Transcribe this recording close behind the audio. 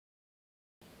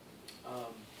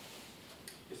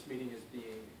meeting is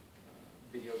being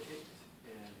videotaped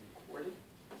and recorded.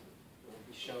 It will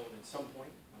be shown at some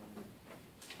point on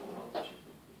television.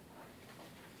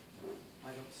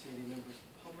 I don't see any members of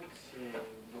the public, so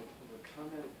no public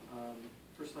comment.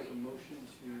 First, like a motion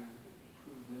to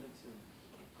approve minutes of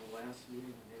the last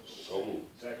meeting on April 2nd. So moved.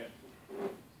 Second.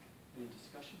 Any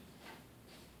discussion?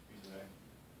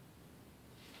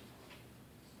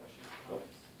 Discussion,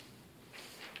 comments?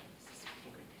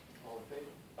 Okay, all in favor?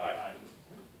 Aye.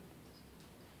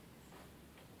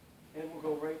 And we'll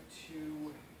go right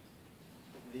to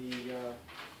the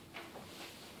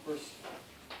first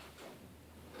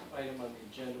item on the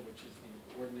agenda, which is the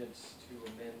ordinance to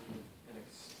amend and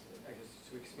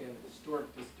to expand the historic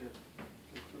district to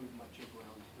include much of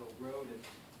Round Hill Road. And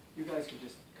you guys can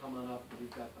just come on up, and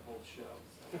we've got the whole show.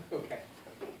 So. Okay.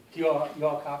 Do you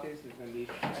all copies? Is there a need?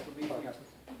 I believe we do.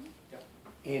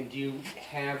 Yeah. And do you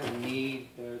have or need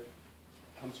the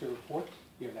Elmstreet report?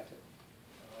 You have that too.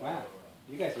 Wow.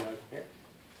 You guys are really prepared.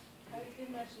 I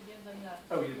didn't actually give them that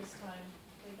Oh, you this time.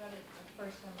 They got it the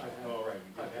first time. Oh, right. You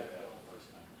did that the first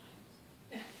time.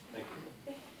 Thank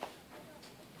you.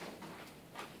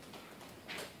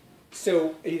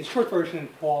 So the short version,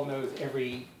 Paul knows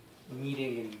every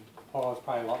meeting, and Paul has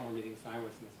probably a lot more meetings than I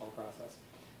was in this whole process.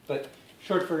 But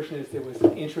short version is there was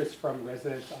an interest from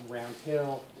residents on Round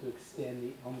Hill to extend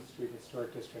the Elm Street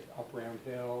Historic District up Round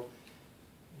Hill.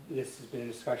 This has been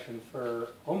a discussion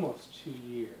for almost 2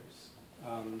 years.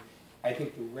 I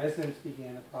think the residents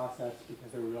began the process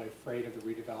because they were really afraid of the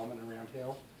redevelopment around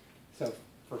Hill. So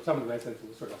for some of the residents, it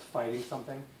was sort of fighting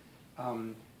something.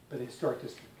 But the Historic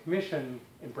District Commission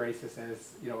embraced this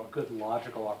as, you know, a good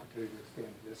logical opportunity to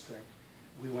expand the district.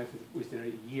 We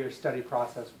did a year study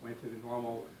process, went through the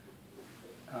normal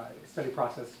study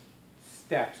process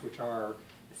steps, which are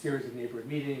a series of neighborhood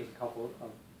meetings, a couple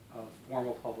of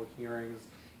formal public hearings,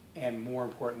 and more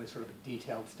importantly, sort of a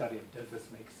detailed study of does this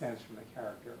make sense from the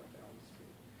character of Elm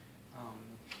Street.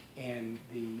 And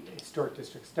the Historic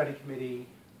District Study Committee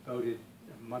voted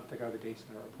a month ago, the dates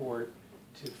in the report,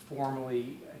 to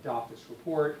formally adopt this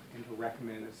report and to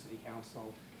recommend the City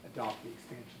Council adopt the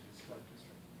expansion of the Historic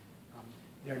District.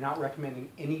 They're not recommending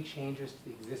any changes to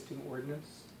the existing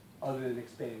ordinance other than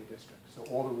expanding the district. So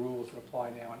all the rules that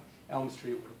apply now on Elm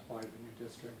Street would apply to the new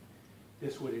district.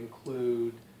 This would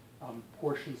include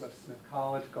portions of Smith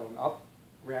College going up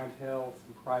Round Hill,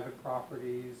 some private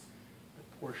properties, a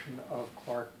portion of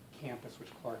Clark campus,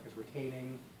 which Clark is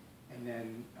retaining, and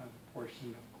then a portion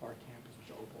of Clark campus,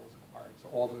 which Opal is acquired. So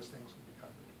all those things will be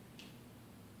covered.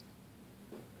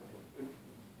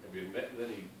 Have you met with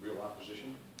any real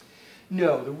opposition?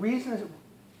 No, the reason is,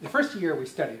 the first year we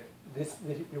studied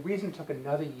it, the reason it took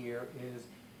another year is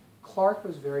Clark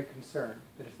was very concerned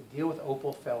that if the deal with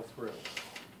Opal fell through,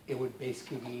 it would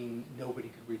basically mean nobody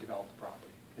could redevelop the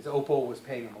property. Because Opal was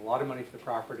paying them a lot of money for the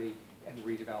property and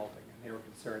redeveloping, and they were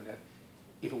concerned that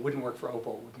if it wouldn't work for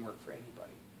Opal, it wouldn't work for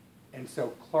anybody. And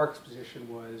so Clark's position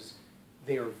was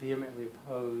they were vehemently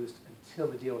opposed until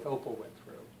the deal with Opal went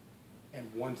through. And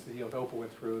once the deal with Opal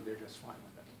went through, they're just fine with it.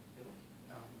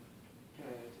 Can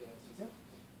I add to that?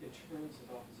 In terms of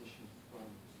opposition from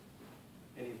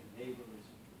any of the neighbors,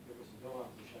 there was no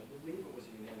opposition. I believe it was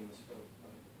a unanimous vote by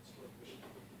the Historic Commission.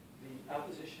 The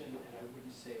opposition, and I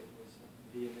wouldn't say it was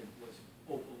vehement, was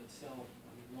Opal itself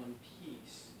on one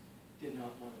piece did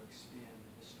not want to expand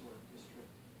the historic district,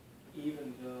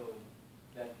 even though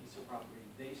that piece of property,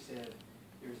 they said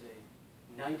there's a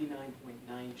 99.9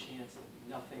 chance that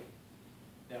nothing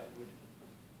that would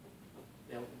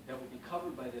be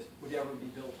covered by this would ever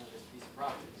be built on this piece of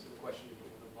property. So the question is,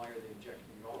 why are they objecting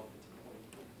at all if it's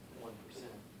 0.1%?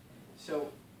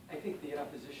 So I think the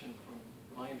opposition, from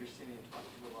my understanding and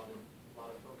talking to a lot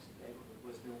of folks in the neighborhood,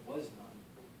 was there was none.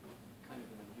 Kind of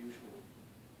an unusual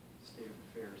state of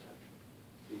affairs,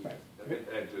 actually. Right.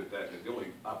 And to that, the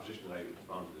only opposition that I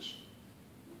found to this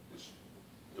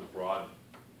the broad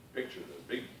picture, the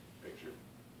big picture,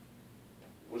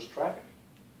 was traffic.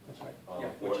 That's right.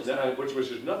 Which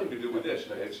has nothing to do with this,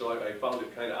 and so I found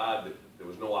it kind of odd that there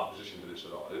was no opposition to this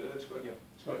at all. That's good. Yeah.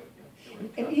 It's good.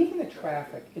 And even the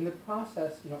traffic, in the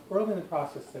process, you know, early in the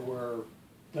process there were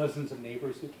dozens of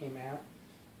neighbors who came out.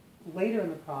 Later in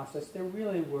the process, there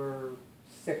really were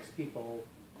 6 people,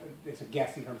 it's a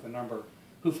guess in terms of the number,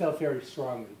 who felt very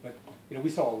strongly. But, you know, we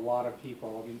saw a lot of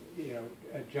people. I mean, you know,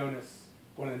 Jonas,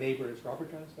 one of the neighbors,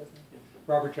 Robert Jonas, doesn't he? Yeah.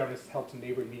 Robert Jonas held some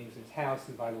neighborhood meetings in his house,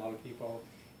 invited a lot of people,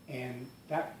 and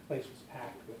that place was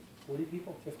packed with 40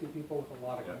 people, 50 people with a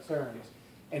lot of concerns.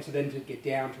 And so then to get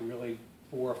down to really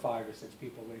 4 or 5 or 6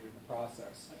 people later in the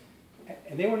process.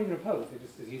 And they weren't even opposed. They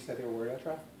just, as you said, they were worried about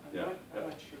traffic. I'm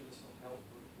not sure this will help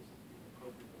or is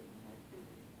appropriate, but it might be.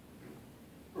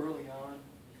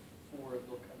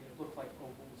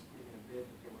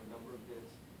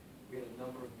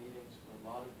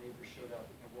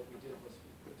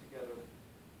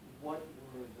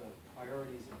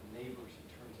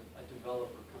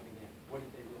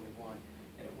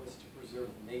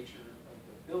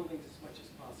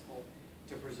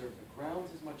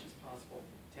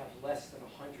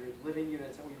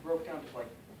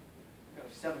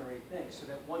 7 or 8 things, so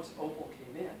that once Opal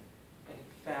came in, and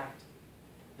in fact,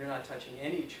 they're not touching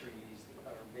any trees,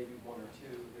 or maybe 1 or 2,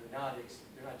 they're not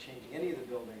changing any of the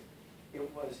buildings. It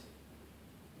was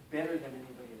better than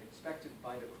anybody had expected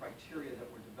by the criteria that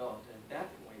were developed. And at that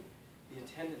point, the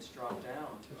attendance dropped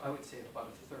down to, I would say,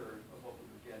 about 1/3 of what we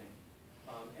were getting.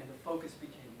 And the focus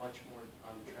became much more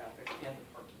on the traffic and the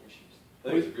parking issues.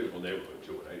 I think it's a beautiful neighborhood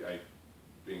too, and I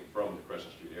being from the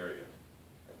Crescent Street area,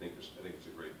 I think it's a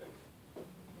great thing.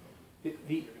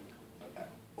 The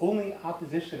only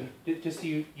opposition, just so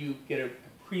you get a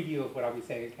preview of what I'll be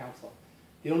saying at council,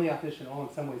 the only opposition all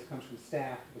in some ways comes from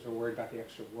staff because we're worried about the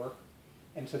extra work.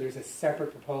 And so there's a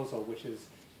separate proposal, which is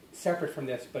separate from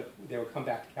this, but they will come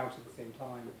back to council at the same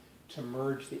time, to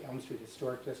merge the Elm Street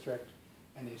Historic District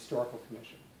and the Historical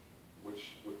Commission.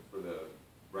 For the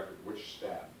record, which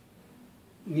staff?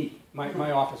 Me,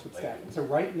 my office would staff. So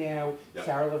right now, Yeah.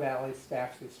 Sarah LaValle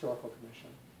staffs the Historical Commission.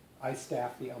 I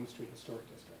staff the Elm Street Historic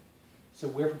District. So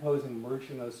we're proposing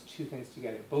merging those two things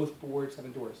together. Both boards have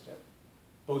endorsed it.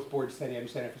 Both boards say they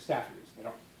understand it for staff use.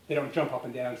 They don't jump up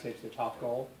and down and say it's their top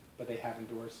goal, but they have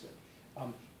endorsed it.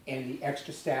 And the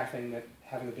extra staffing that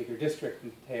having a bigger district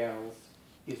entails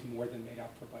is more than made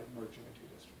up for by merging the two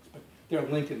districts. But they're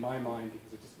linked in my mind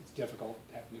because it's difficult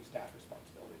to have new staff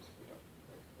responsibilities.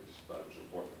 I just thought it was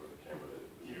important for the camera that it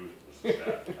was used as the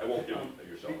staff. I won't give them to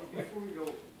yourself. Before we go,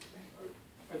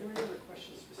 are there any other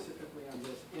questions specifically on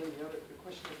this? And the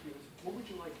question would be, what would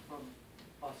you like from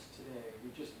us today?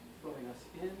 You're just filling us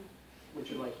in? Would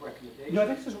you like recommendations? No,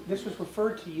 this was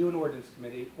referred to you in Ordinance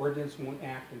Committee. Ordinance won't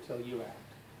act until you act.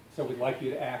 So we'd like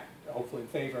you to act, hopefully in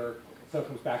favor, so it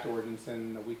comes back to ordinance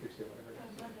in a week or two, whatever it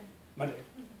is. Monday.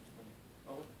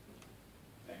 Oh,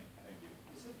 Thank you.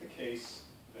 Is it the case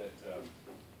that,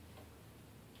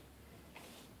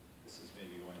 this is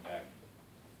maybe going back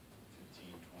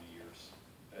 15, 20 years,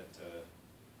 that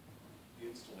the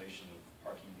installation of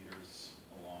parking meters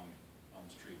along Elm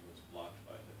Street was blocked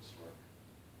by the historic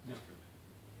district?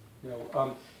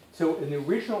 No. So in the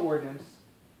original ordinance,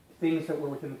 things that were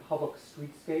within the public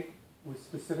streetscape was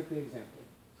specifically exempted,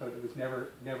 so it was never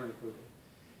included.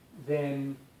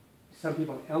 Then some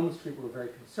people on Elm Street were very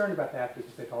concerned about that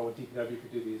because they thought, well, DPW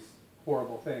could do these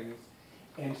horrible things.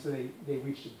 And so they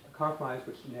reached a compromise,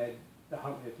 which Ned, the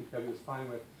Huntley at DPW was fine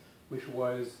with, which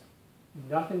was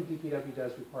nothing DPW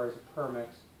does requires a permit,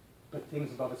 but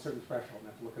things above a certain threshold, and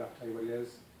I have to look it up, tell you what it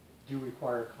is, do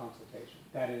require a consultation.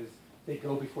 That is, they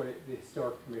go before the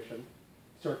Historic Commission.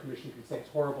 Historic Commission can say it's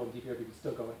horrible and DPW can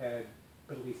still go ahead,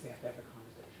 but at least they have to have a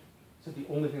conversation. So the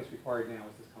only thing that's required now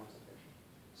is this consultation.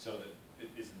 So that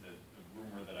it isn't the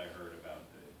rumor that I heard about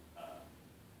the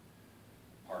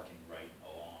parking right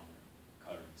along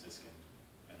Cutter and Ziskin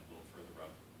and a little further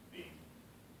up being,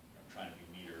 trying to be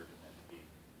metered and then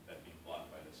that being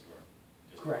blocked by the store.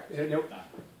 Correct.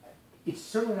 Not correct. It's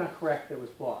certainly not correct that it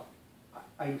was blocked.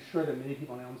 I'm sure that many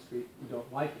people on Elm Street who don't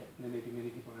like it, and there may be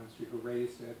many people on Elm Street who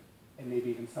raised it, and maybe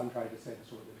even some tried to say this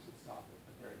ordinance would stop it,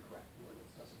 but they're incorrect. The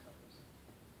ordinance doesn't cover this.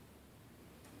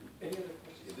 any other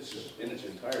questions? This is in its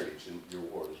entirety, it's in your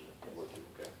ward, isn't it?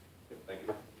 Okay, thank you.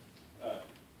 I'm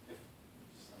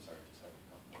sorry, just have a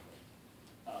couple more questions.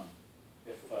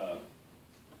 If a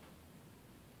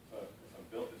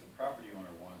property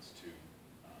owner wants to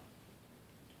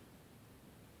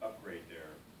upgrade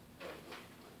or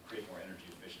create more energy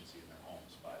efficiency in their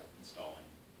homes by installing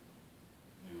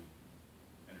new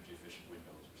energy efficient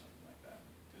windows or something like that,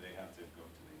 do they have to go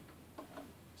to the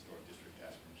historic district to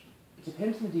ask permission? It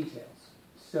depends on the details.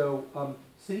 So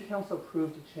City Council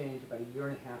approved a change about 1.5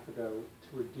 years ago to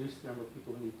reduce the number of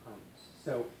people who need permits.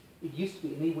 So it used to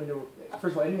be any window,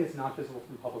 first of all, anything that's not visible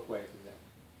from public ways is exempt.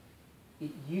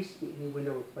 It used to be any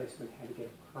window replacement had to get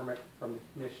a permit from the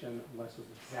commission unless it was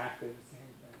exactly the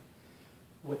same thing.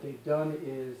 What they've done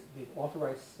is they've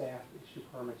authorized staff to issue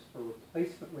permits for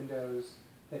replacement windows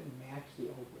that match the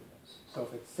old windows. So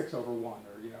if it's 6/1 or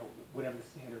whatever the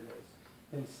standard is,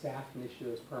 then staff can issue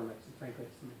those permits. And frankly,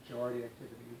 it's the majority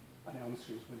activity on Elm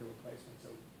Street is window replacement, so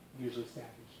usually staff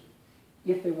issue.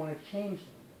 If they want to change the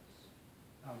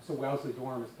windows, so Wellesley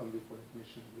Dorm is coming before the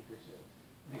commission in a week or two,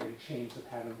 they're going to change the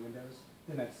pattern of windows,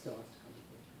 then that still has to come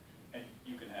before the commission. And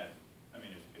you can have, I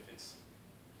mean, if it's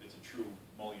a true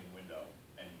mullion window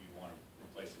and you want to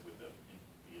replace it with the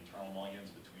internal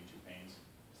mullions between two panes,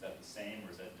 is that the same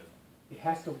or is that different? It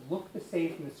has to look the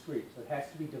same from the street, so it has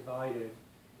to be divided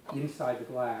inside the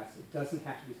glass. It doesn't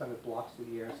have to be something that blocks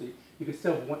the air. So you could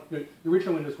still have the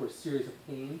original windows were a series of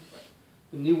panes. Right.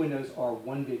 The new windows are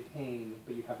one big pane,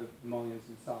 but you have the mullions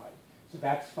inside. So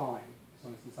that's fine as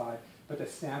long as it's inside. But the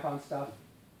snap-on stuff,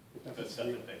 it The doesn't stuff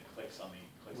really, that clicks on the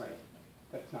clicks. Right.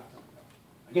 That's not something.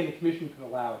 I Again, the commission could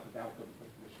allow it without going to the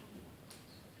commission.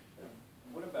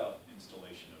 What about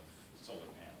installation of solar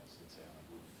panels, let's say on a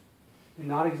roof?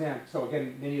 Not exempt, so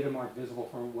again, many of them aren't visible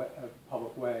from a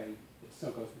public way, it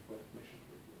still goes before the commission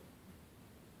to review.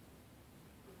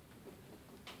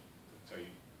 So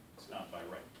it's not by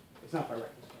right. It's not by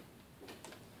right.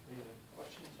 Any other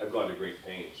questions? I've gone to great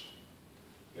pains.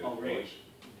 Oh, really?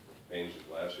 Panes of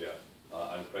glass, yeah,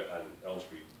 on Elm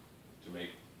Street, to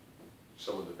make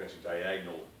some of the fancy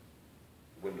diagonal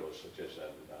windows, such as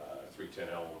on 310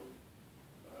 Elm,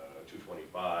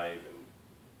 225, and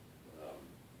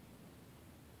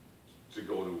to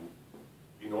go to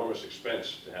enormous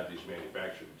expense to have these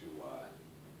manufactured to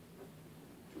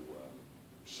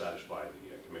satisfy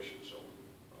the commission. So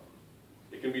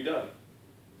it can be done.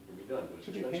 It can be done, but it's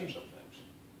Should be a expensive pain. sometimes.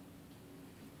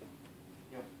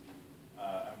 Yep.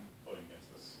 I'm voting against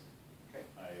this. Okay.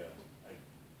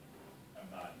 I'm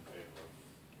not in favor of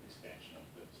expansion of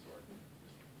the historic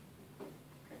district.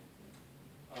 Okay.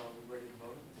 We ready to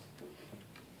vote on this?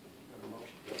 Have a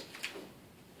motion?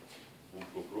 Move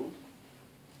to approve?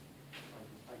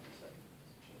 I can second.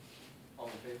 All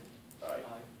in favor?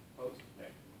 Aye. Opposed?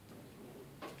 Nay.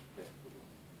 Okay.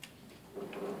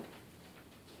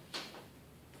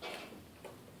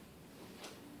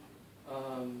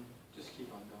 Just keep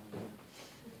on going.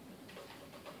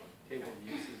 Table of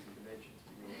uses and dimensions.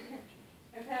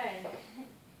 Okay.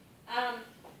 I'm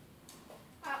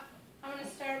going to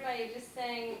start by just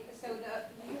saying, so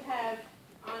you have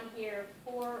on here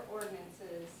 4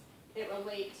 ordinances that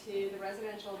relate to the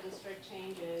residential district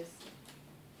changes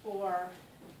for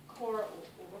core,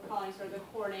 what we're calling sort of the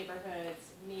core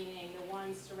neighborhoods, meaning the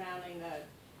ones surrounding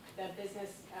the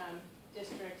business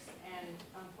districts and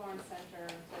Florence Center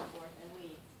and so forth and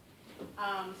Leeds.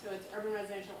 So it's urban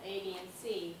residential A, B, and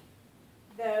C.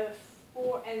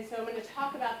 And so I'm going to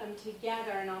talk about them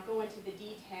together, and I'll go into the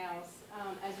details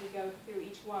as we go through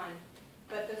each one.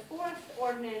 But the 4th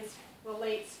ordinance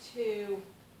relates to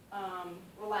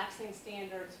relaxing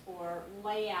standards for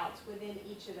layouts within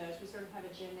each of those. We sort of have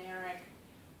a generic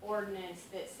ordinance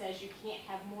that says you can't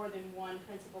have more than one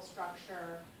principal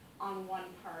structure on one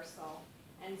parcel.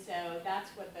 And so that's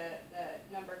what the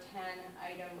number 10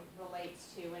 item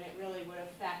relates to, and it really would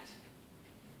affect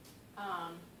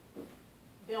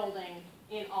building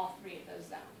in all 3 of those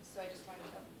zones. So I just wanted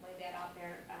to lay that out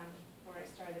there before I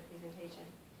started the presentation.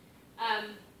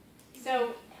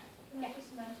 So, Can I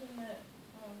just mention that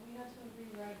we had to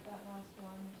rewrite that last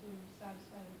one to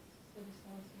satisfy the city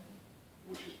solicitor?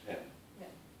 Which is 10.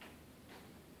 Yeah.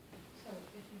 So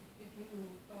if you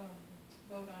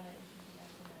vote on it, you should be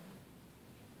recommended.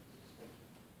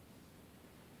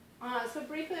 so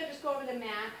briefly, I'll just go over the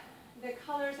map. The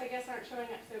colors, I guess, aren't showing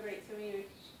up so great, so maybe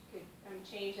we could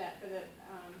change that for the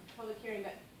public hearing.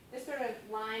 But this sort of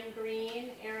lime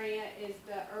green area is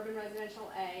the urban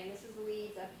residential A, and this is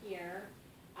Leeds up here.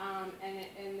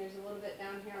 And there's a little bit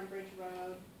down here on Bridge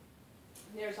Road.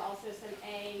 There's also some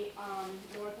A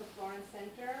north of Florence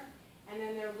Center. And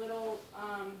then there are little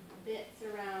bits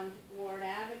around Ward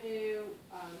Avenue,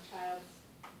 Childs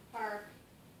Park,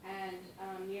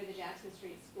 and near the Jackson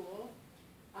Street School.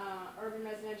 Urban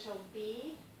residential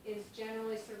B is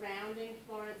generally surrounding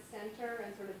Florence Center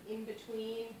and sort of in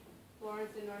between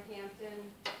Florence and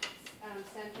Northampton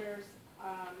centers,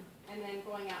 and then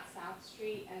going out South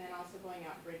Street, and then also going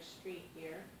out Bridge Street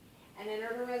here. And then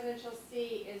urban residential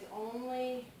C is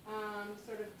only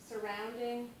sort of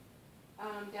surrounding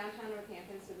downtown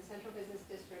Northampton, so the central business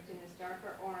district in this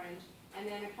darker orange, and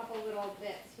then a couple little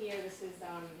bits here. This is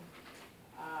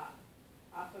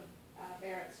off of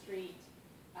Barrett Street.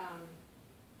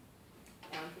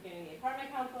 I'm forgetting the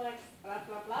apartment complex, blah,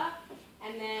 blah, blah.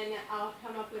 And then I'll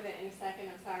come up with it in a second,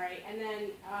 I'm sorry. And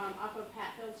then off of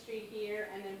Patfield Street here,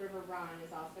 and then River Run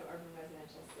is also urban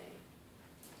residential C.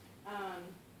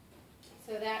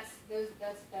 So that's the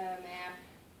map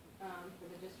for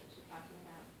the districts you're talking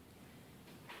about.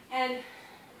 And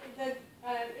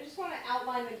I just want to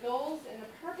outline the goals and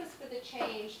the purpose for the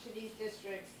change to these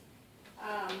districts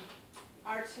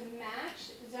are to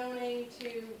match zoning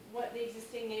to what the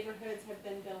existing neighborhoods have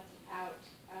been built out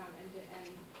and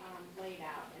laid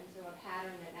out, and so a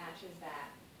pattern that matches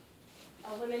that.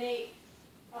 Eliminate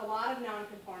a lot of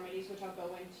nonconformities, which I'll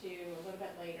go into a little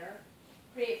bit later.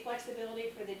 Create flexibility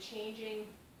for the changing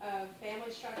of family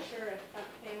structure. If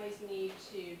families need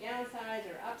to downsize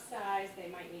or upsize, they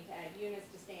might need to add units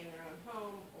to stay in their own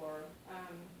home, or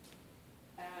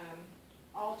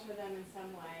alter them in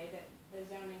some way that the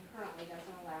zoning currently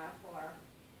doesn't allow for.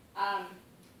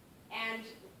 And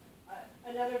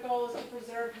Another goal is to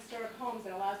preserve historic homes.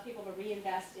 It allows people to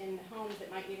reinvest in homes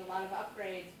that might need a lot of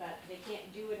upgrades, but they can't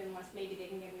do it unless maybe they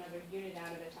can get another unit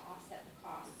out of it to offset the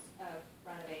costs of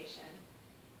renovation.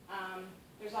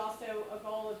 There's also a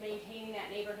goal of maintaining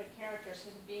that neighborhood character, so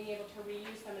being able to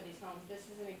reuse some of these homes. This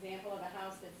is an example of a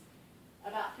house that's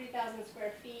about 3,000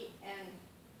 square feet, and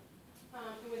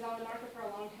it was on the market for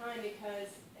a long time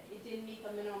because it didn't meet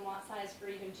the minimum lot size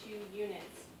for even 2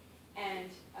 units.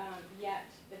 And yet,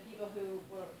 the people who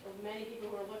were, or many people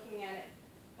who were looking at it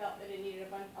felt that it needed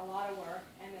a lot of work,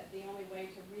 and that the only way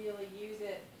to really use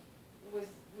it would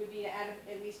be to add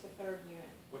at least a 3rd unit.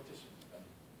 What district is that?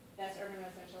 That's urban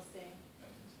residential C.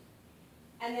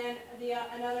 And then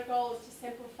another goal is to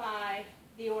simplify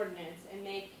the ordinance and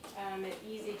make it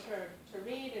easy to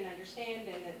read and understand,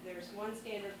 and that there's one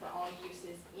standard for all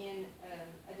uses in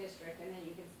a district, and then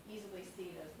you can easily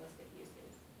see those listed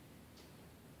uses.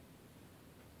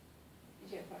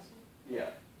 Did you have a question? Yeah.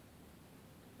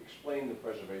 Explain the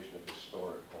preservation of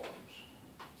historic homes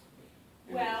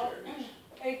in Well, these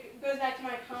areas. it goes back to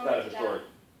my It's comment not a about. historic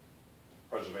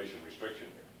preservation restriction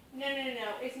here. No.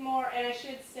 It's more, and I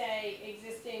should say,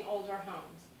 existing older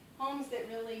homes. Homes that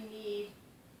really need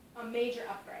major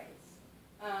upgrades,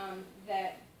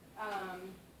 that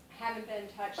haven't been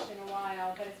touched in a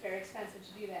while, but it's very expensive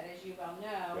to do that, as you well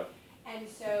know. Yep. And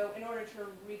so in order to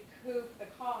recoup the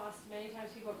cost, many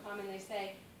times people come and they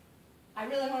say, I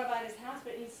really want to buy this house,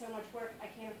 but it needs so much work, I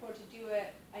can't afford to do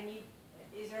it.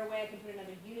 Is there a way I can put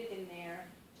another unit in there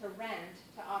to rent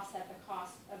to offset the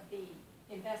cost of the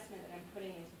investment that I'm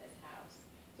putting into this house?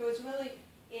 So it's really,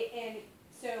 and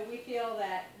so we feel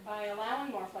that by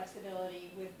allowing more flexibility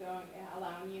with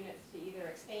allowing units to either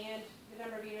expand the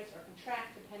number of units or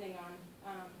contract depending on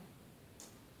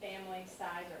family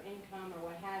size or income or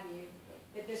what have you,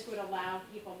 that this would allow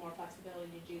people more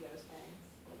flexibility to do those things.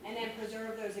 And then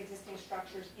preserve those existing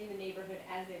structures in the neighborhood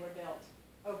as they were built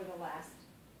over the last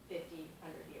 50,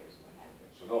 100 years, what have you.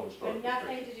 So no historic But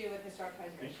nothing restriction. to do with historic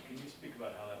preservation. Can you speak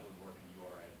about how that would work in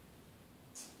URA?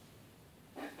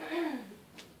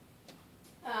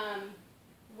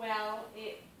 Well,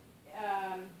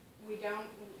 we don't,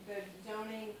 the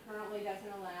zoning currently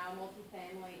doesn't allow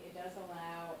multifamily, it does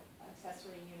allow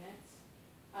accessory units.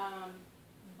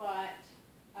 But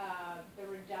the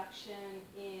reduction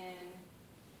in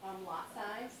lot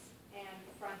size and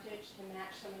frontage to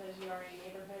match some of those URA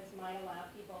neighborhoods might allow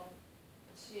people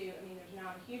to, I mean, there's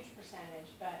not a huge percentage,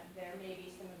 but there may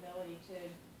be some ability to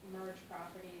merge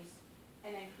properties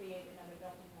and then create another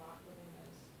building lot within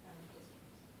those districts.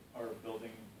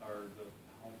 Are the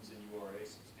homes in URA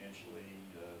substantially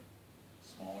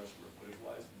smaller square footage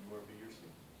wise than URB or C?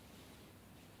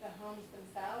 The homes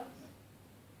themselves?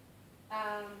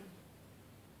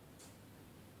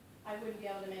 I wouldn't be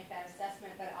able to make that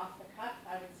assessment, but off the cuff,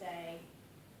 I would say,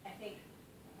 I think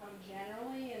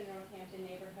generally in Northampton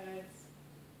neighborhoods,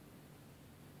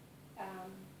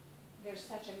 there's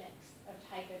such a mix of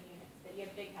type of units, that you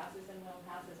have big houses and little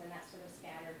houses, and that's sort of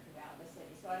scattered throughout the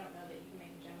city. So I don't know that you can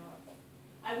make a general,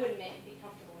 I wouldn't be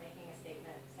comfortable making a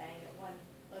statement saying that one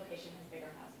location has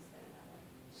bigger houses than another.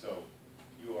 So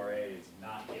URA is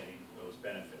not getting those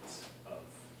benefits of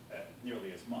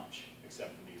nearly as much,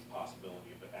 except for the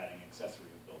possibility of adding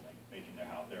accessory building, making their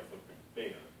footprint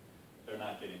bigger. They're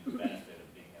not getting the benefit of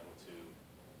being able to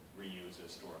reuse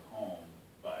a historic home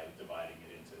by dividing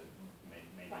it into maybe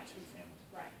Right. 2 families.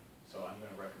 Right. So I'm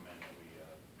going to recommend that we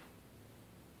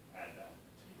add that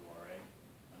to URA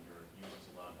under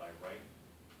uses allowed by right.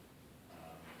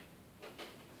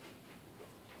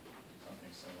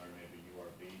 Something similar, maybe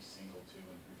URB, single, 2,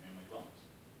 and 3-family dwellings.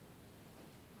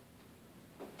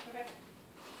 Okay.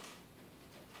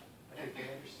 I think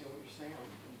I understand what you're saying, I'm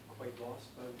quite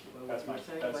lost by what That's you're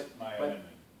saying, but. my but,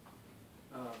 amendment.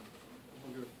 I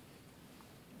wonder if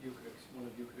one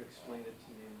of you could explain it to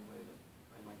me in a way that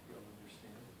I might be able to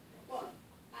understand. Well,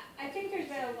 I think there's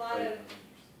been a lot of,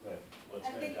 Let's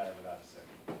I think- make that without a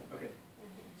second. Okay,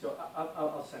 so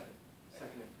I'll second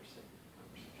it for sake of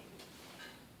conversation.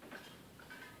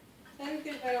 I think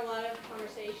there's been a lot of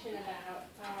conversation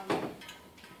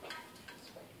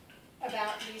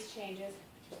about these changes.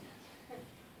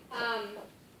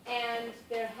 And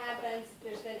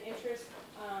there's been interest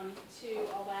to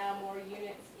allow more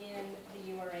units in the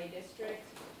URA district.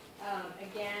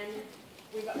 Again,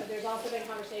 there's also been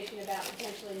conversation about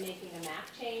potentially making a map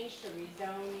change to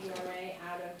rezone URA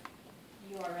out of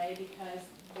URA because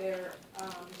they're,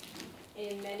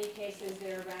 in many cases,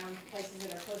 they're around places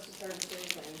that are close to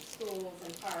services and schools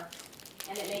and parks,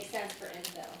 and it makes sense for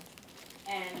infill.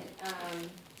 And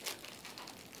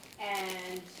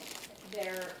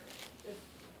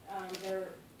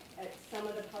some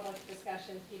of the public discussion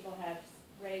discussions, people have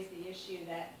raised the issue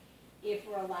that if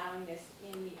we're allowing this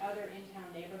in the other in-town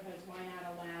neighborhoods, why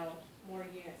not allow more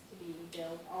units to be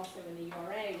built also in the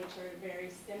URA, which are very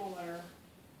similar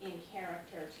in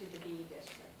character to the B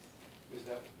districts. Was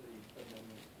that the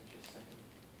amendment I just seconded?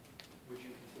 Would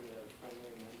you consider that a friendly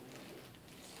amendment?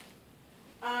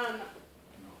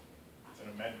 No, it's an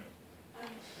amendment.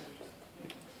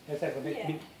 That's actually,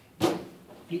 Yeah.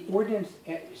 the ordinance,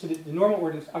 so the normal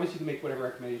ordinance, obviously you can make whatever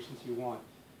recommendations you want.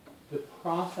 The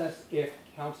process, if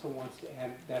council wants to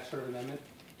add that sort of amendment,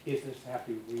 is this have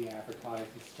to be re-advertised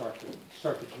and start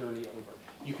the journey over.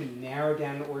 You can narrow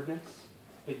down the ordinance,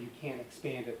 but you can't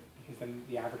expand it because then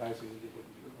the advertising wouldn't be The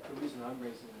required. reason I'm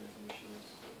raising it as an issue is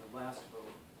the last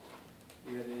vote,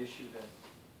 we had an issue that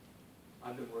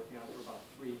I've been working on for about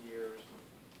 3 years, with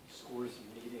scores of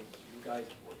meetings. You guys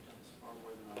have worked on this far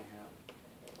more than I have.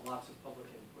 Lots of public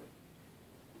input.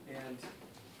 And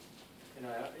you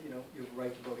have a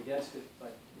right to vote against it,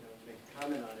 but, make a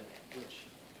comment on it, which,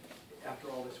 after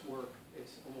all this work,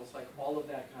 it's almost like all of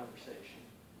that conversation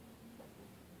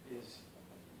is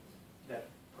that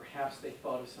perhaps they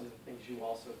thought of some of the things you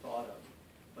also thought of,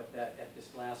 but that at this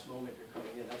last moment you're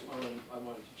coming in. That's why I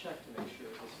wanted to check to make sure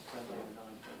this is friendly or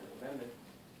non-friendly amendment.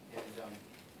 And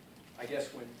I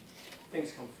guess when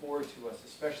things come forward to us,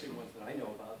 especially ones that I know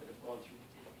about that have gone through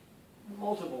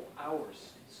multiple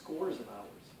hours, scores of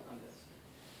hours on this,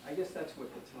 I guess that's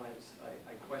what the times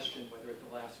I question whether at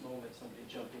the last moment somebody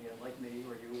jumping in like me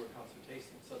or you or Councilor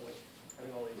Tasting suddenly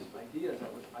having all these ideas, I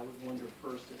would wonder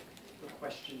first if the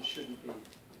question shouldn't be,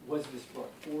 was this brought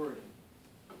forward and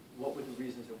what were the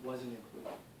reasons it wasn't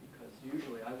included? Because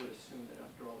usually I would assume that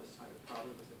after all this time it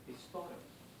probably was at least thought of.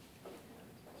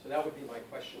 So that would be my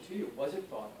question to you. Was it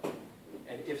thought of?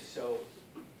 And if so,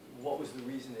 what was the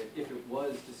reason that if it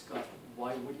was discussed,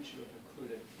 why wouldn't you have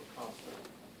included what Councilor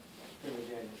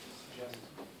Daniels suggested?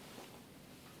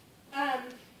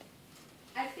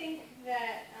 I think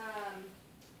that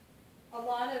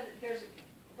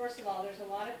first of all, there's a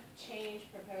lot of change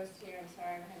proposed here. I'm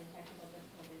sorry, I'm having technical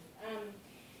difficulties.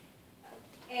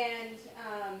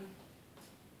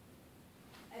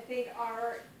 I think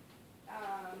our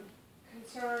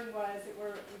concern was that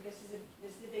this is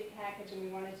a big package and we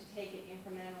wanted to take it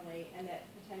incrementally, and that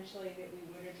potentially that we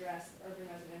would address urban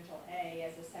residential A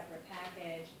as a separate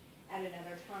package at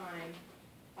another time.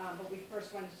 But we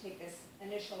first wanted to take this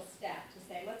initial step to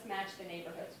say, let's match the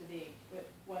neighborhoods with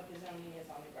what the zoning is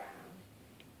on the ground,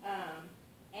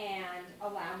 and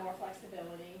allow more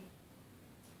flexibility,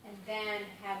 and then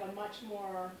have a much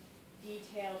more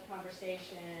detailed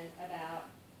conversation about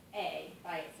A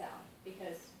by itself,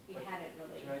 because we hadn't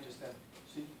really. Can I just add,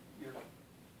 so the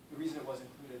reason it was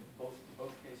included in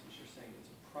both cases, you're saying it's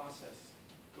a process,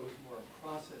 goes more a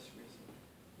process reason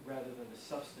rather than the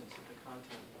substance of the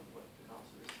content of what the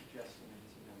council is suggesting in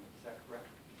his amendment. Is that correct?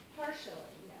 Partially,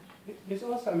 yeah. There's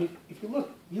also, if you look,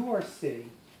 URC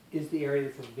is the area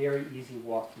that's a very easy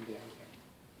walk from downtown.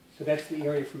 So that's the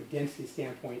area from a density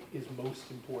standpoint is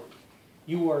most important.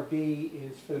 URB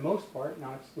is, for the most part,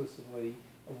 not exclusively,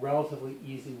 a relatively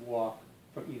easy walk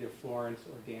from either Florence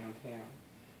or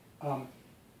downtown.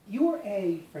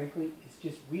 URA, frankly, is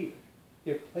just weird.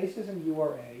 There are places in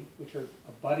URA which are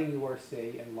abutting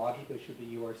URC and logically should be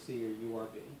URC or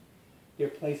URB. There are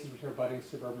places which are abutting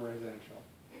suburban residential.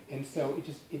 And so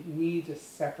it needs a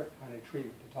separate kind of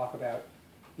treatment to talk about,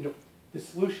 the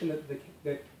solution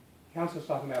that council is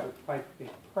talking about would probably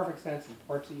make perfect sense in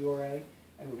parts of URA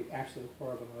and would be absolutely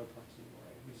horrible in other parts of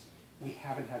URA. We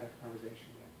haven't had that conversation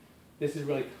yet. This is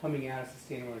really coming out of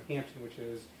Sustainable Northampton, which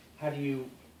is how do you,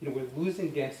 we're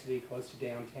losing density close to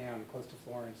downtown, close to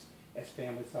Florence, as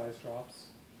family size drops.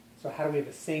 So how do we have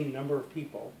the same number of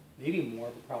people, maybe more,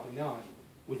 but probably not,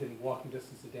 within walking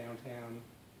distance of downtown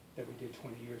that we did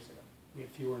 20 years ago? We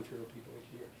have fewer and fewer people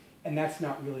each year. And that's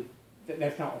not what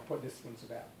this one's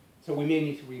about. So we may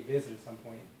need to revisit at some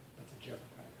point, but it's a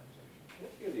different kind of conversation.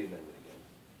 Let's hear the amendment again.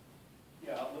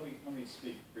 Yeah, let me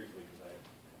speak briefly, because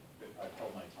I've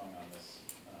held my tongue on this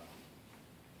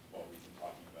while we've been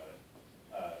talking about it.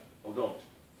 Oh, don't.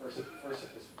 First is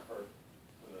for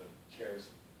the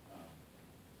chair's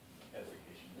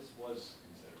edification. This was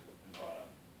considered and brought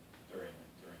up during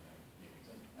the meetings,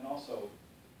 and also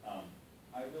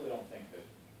I really don't think that,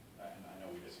 and I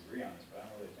know we disagree on this, but I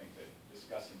don't really think that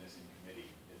discussing this in committee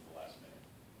is the last minute.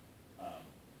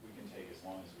 We can take as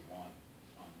long as we want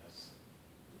on this.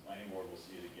 The planning board will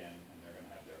see it again, and they're going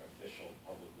to have their official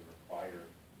publicly required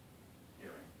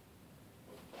hearing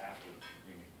after the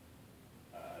meeting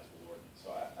as the ordinance. So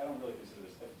I don't really consider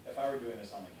this, if I were doing this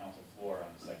on the council floor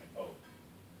on the second vote,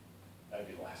 that'd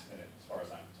be the last minute as far as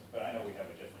I'm concerned. But I know we have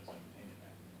a difference in opinion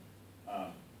there.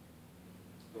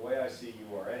 way I see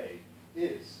URA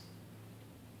is,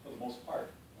 for the most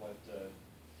part, what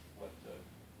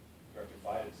Director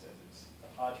Biden says. It's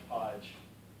a hodgepodge,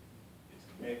 it's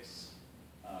a mix,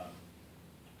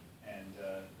 and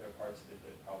there are parts of it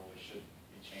that probably should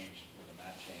be changed with a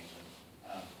map change.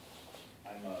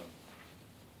 And,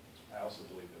 I also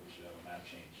believe that we should have a map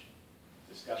change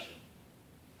discussion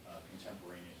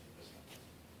contemporaneous with this one.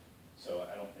 So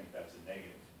I don't think that's a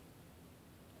negative.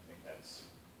 I think that's,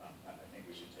 I think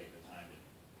we should take the time to,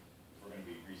 if we're going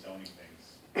to be rezoning things,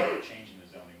 changing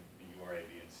the zoning in URA,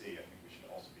 B, and C, I think we should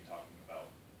also be talking about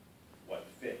what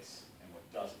fits and what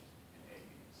doesn't in A, B,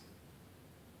 and C.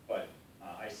 But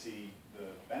I see the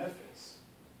benefits,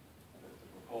 the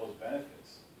proposed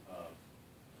benefits of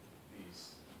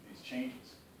these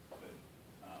changes that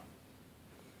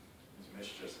Ms.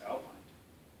 Mish just outlined.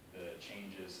 The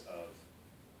changes of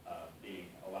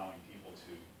allowing people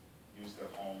to use their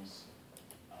homes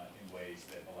in ways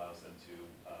that allows them to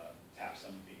tap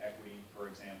some of the equity,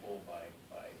 for example, by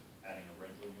adding a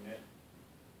rental unit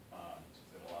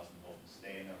that allows them both to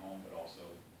stay in their home but also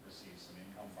receive some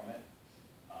income from it.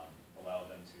 Allow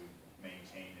them to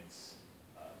maintain its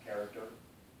character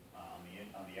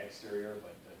on the exterior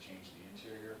but change the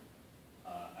interior.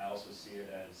 I also see it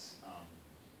as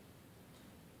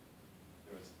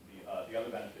the other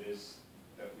benefit is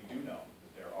that we do know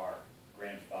that there are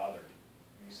grandfathered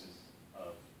uses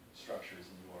of structures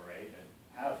in URA that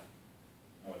have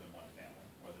more than one family,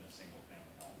 more than a single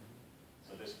family home.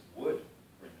 So this would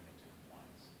bring them into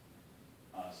compliance.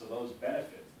 So those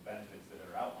benefits, the benefits that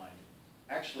are outlined,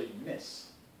 actually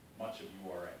miss much of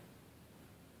URA,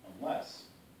 unless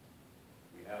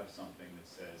we have something that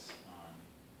says on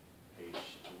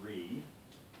page 3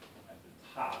 at the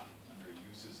top, under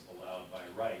uses allowed by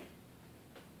right,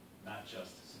 not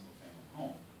just a single family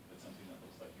home, but something that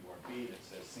looks like URB that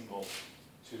says single,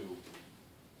 2, 3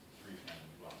 family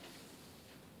dwelling.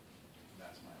 And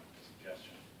that's my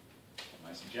suggestion.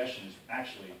 My suggestion is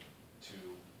actually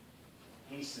to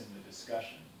hasten the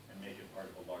discussion and make it part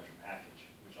of a larger package,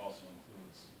 which also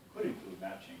could include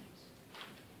map changes.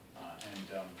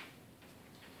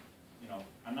 You know,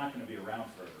 I'm not going to be around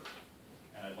forever,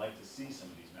 and I'd like to see some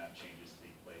of these map changes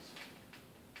take place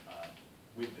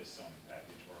with this zoning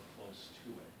package or close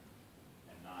to it,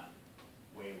 and not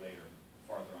way later,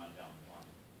 farther on down the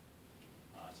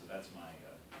line. So that's my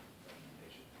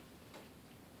recommendation.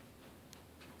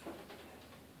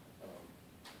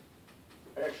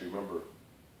 I actually remember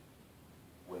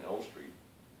when Elm Street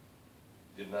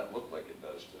did not look like it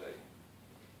does today,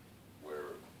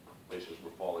 where places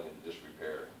were falling into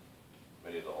disrepair.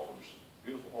 Many of the homes,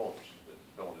 beautiful homes, that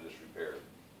fell into disrepair.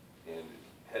 And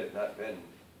had it not been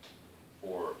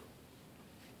for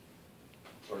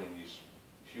turning these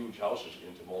huge houses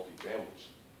into multi-families,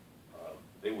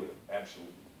 they would have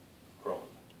absolutely crumbled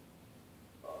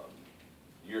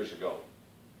years ago.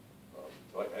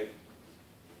 But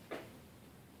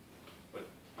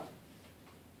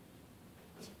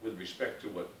with respect to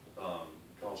what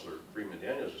Councilor Freeman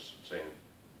Daniels is saying,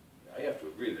 I have to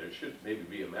agree that it should maybe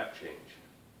be a map change.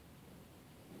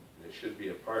 And it should be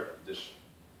a part of this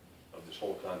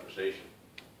whole conversation.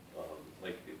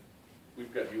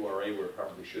 We've got URA where it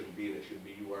probably shouldn't be, and it should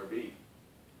be URB.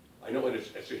 I know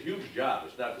it's a huge job.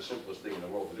 It's not the simplest thing in the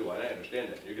world to do. And I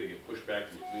understand that. You're going to get pushback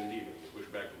from the community. You're going to get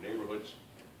pushback from neighborhoods.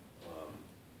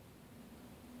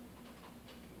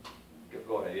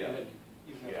 Go ahead, yeah.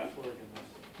 Yeah.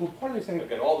 Well, part of the thing, I've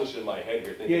got all this in my head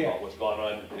here, thinking Yeah. about what's gone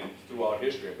on throughout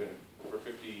history. I've been for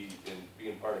 50 and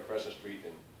being part of Crescent Street,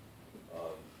 and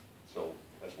so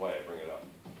that's why I bring it up.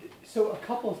 so a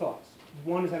couple of thoughts.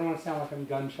 One is I don't want to sound like I'm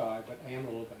gun shy, but I am a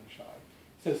little gun shy.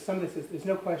 So some of this is, there's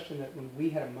no question that when we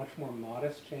had a much more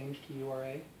modest change to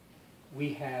URA,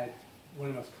 we had one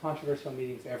of the most controversial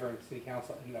meetings ever in City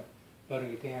Council, ended up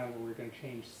voting it down, where we were going to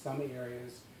change some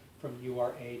areas from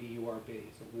URA to URB.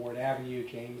 So Ward Avenue,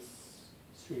 James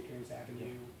Street, James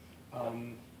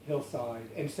Avenue, Hillside.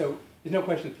 And so there's no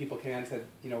question that people came out and said,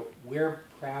 you know, we're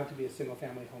proud to be a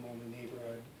single-family home-only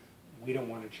neighborhood. We don't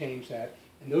want to change that.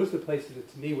 And those are the places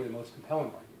that, to me, were the most compelling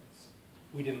arguments.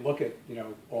 We didn't look at, you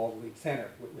know, all the League Center,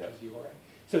 which is URA.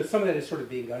 So some of that is sort of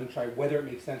being gun shy, whether it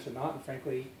makes sense or not. And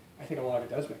frankly, I think a lot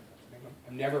of it does make sense. I mean,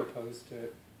 I'm never opposed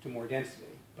to more density,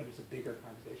 but it's a bigger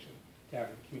conversation to have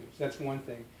in the community. So that's one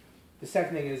thing. The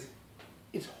second thing is,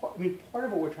 it's hard, I mean, part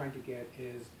of what we're trying to get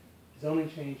is zoning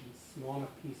change in small enough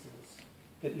pieces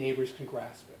that neighbors can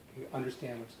grasp it, can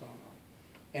understand what's going on.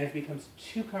 And if it becomes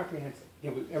too comprehensive, you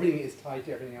know, everything is tied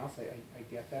to everything else, I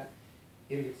get that.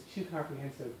 If it gets too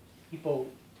comprehensive, people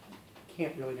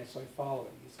can't really necessarily follow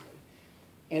it easily.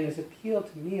 And his appeal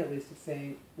to me, at least, is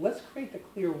saying, let's create the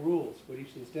clear rules for what each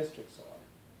of these districts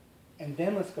are. And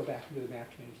then let's go back into the map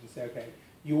change and say, okay,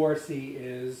 URC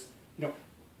is,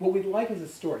 what we'd like is a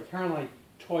story. Karen and I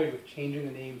toyed with changing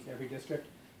the names of every district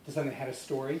to something that had a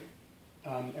story.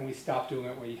 And we stopped doing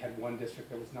it where you had one district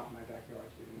that was not in my backyard,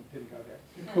 so we didn't go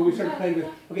there. But we started playing with,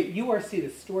 okay, URC, the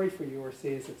story for URC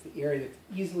is it's the area that's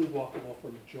easily walkable for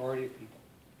a majority of people.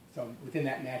 So within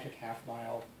that magic half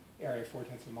mile area,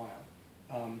 4/10 of a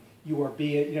mile.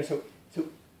 URB, so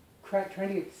trying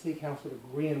to get the city council to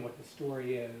agree on what the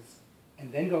story is,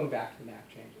 and then going back to the map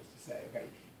changes to say, okay,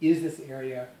 is this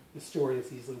area the story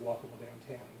that's easily walkable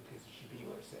downtown? Because it should be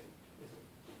URC.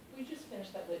 We just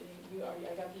finished that litany.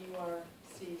 I got the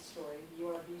URC story. The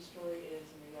URB story is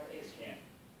and the URA They story. can't.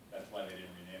 That's why they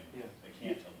didn't rename it. Yeah. They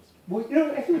can't tell the story.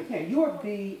 Well, I think we can.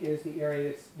 URB is the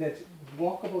area that's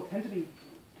walkable, tends to be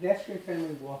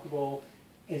pedestrian-friendly, walkable.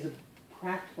 As a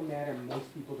practical matter,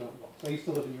 most people don't walk. So I used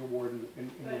to live in your ward in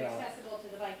But the valley. accessible to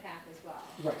the bike path as well.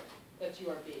 Right. That's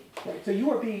URB. Right. So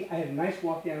URB, I had a nice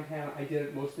walk downtown. I did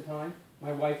it most of the time.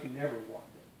 My wife never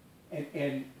walked it.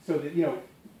 And so that,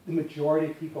 the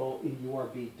majority of people in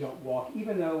URB don't walk,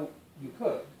 even though you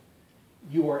could.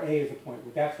 URA is a point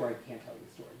where that's where I can't tell you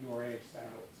the story. URA, I don't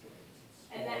know what the story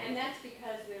is. And that's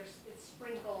because it's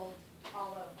sprinkled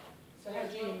all over. So how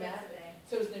do you map it?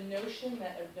 So is the notion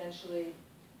that eventually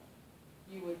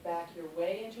you would back your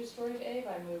way into a story of A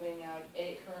by moving out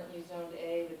A, currently zoned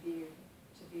A to B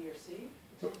or C?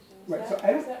 So, Is right, that- so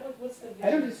I is don't, that what's the vision?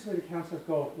 I don't disagree with the council's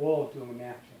goal of all of doing a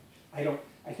map change.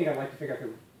 I think I'd like to figure out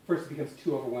first it becomes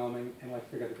too overwhelming, and I'd like to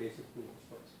figure out the basic rules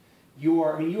first.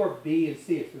 URB and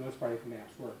C, for the most part, if the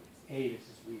maps work. It's A that's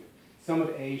just weird. Some of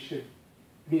A should,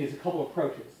 there's a couple of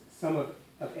approaches. Some of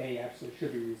A absolutely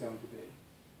should be rezoned to B.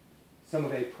 Some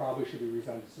of A probably should be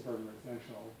rezoned to suburban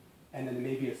residential, and then there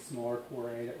may be a smaller core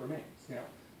area that remains.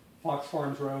 Fox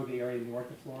Farms Road, the area north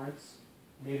of Florence,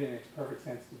 maybe it makes perfect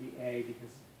sense to be A because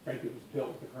frankly it was built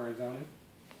with the current zoning,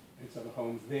 and so the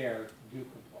homes there do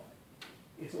comply.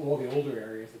 It's all the older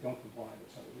areas that don't comply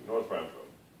with some of the North Farms Road.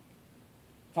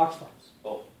 Fox Farms.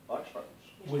 Oh, Fox Farms,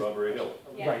 Was- Strawberry Hill.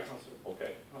 Yeah. Right. Counselor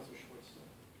Okay. Schwartz.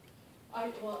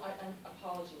 I'm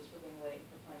apologies for being late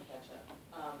for trying to catch up,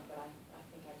 but I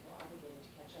think I feel obligated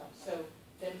to catch up. So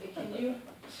then, can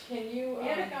you? We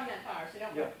haven't gone that far, so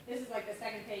don't, Yeah. this is like the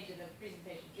second page of the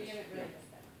presentation. We haven't really Yeah.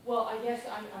 missed that. Well, I guess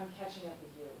I'm catching up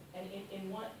with you, and in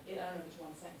one, I don't know if it's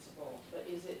one sentence or both, but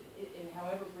is it, in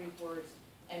however brief words,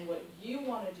 and what you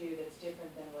want to do that's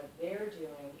different than what they're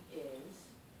doing is,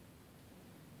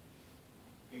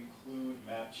 Include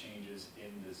map changes in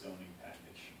the zoning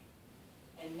package,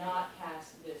 and not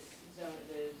pass this zone,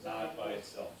 the zoning. not by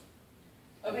itself.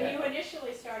 But Okay. you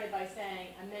initially started by saying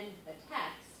amend the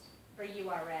text for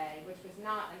URA, which was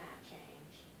not a map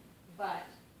change, but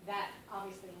that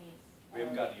obviously needs. We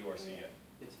haven't gotten to URC yet.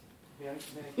 It's, may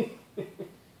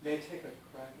I take a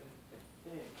crack at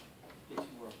it? I think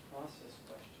it's more a process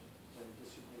question than a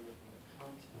disagreement on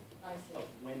the content I see. of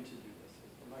when to do this.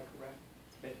 Am I correct?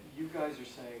 That you guys are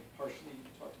saying, partially you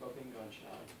talked about being gun shy,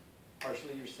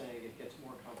 partially you're saying it gets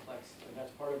more complex, and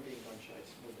that's part of being gun shy, it's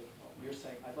more difficult. You're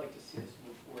saying, I'd like to see this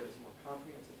move forward as a more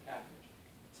comprehensive package.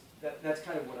 That's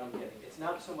kind of what I'm getting. It's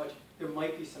not so much, there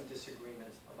might be some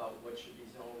disagreements about what should be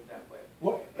zoned that way,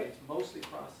 Well, but it's mostly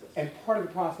process. and part of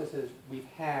the process is we've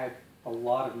had a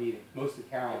lot of meetings, mostly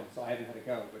Carolyn, so I haven't had to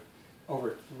go, but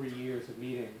over 3 years of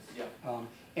meetings. Yeah.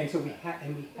 And so we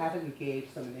haven't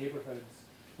engaged some of the neighborhoods,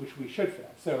 which we should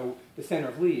have. So the Center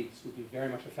of Leagues would be very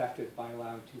much affected by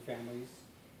allowing 2 families,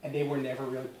 and they were never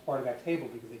really part of that table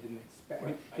because they didn't expect,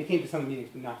 they came to some meetings,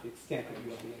 but not to the extent that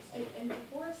ULBA. And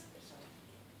before us, sorry.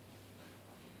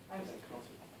 I'm sorry.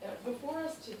 Council. Before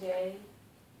us today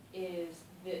is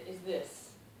this.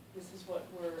 This is what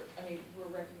we're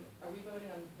are we voting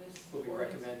on this? We'll be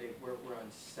ordinance? recommending, we're on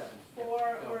 7. The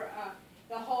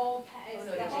whole, Oh, no,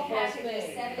 the it's whole a whole package is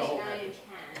thing. 7, The whole 9, and package.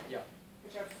 10. Yeah.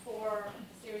 Which are a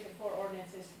series of 4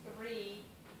 ordinances. 3,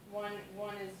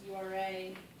 one is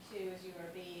URA, 2 is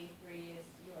URB, 3 is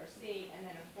URC, and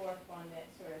then a 4th one that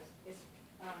sort of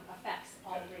affects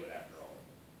all Gotta do 3. it after all.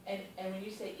 And when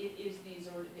you say it is these,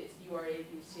 or it's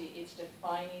URABC, it's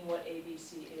defining what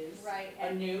ABC is? Right, A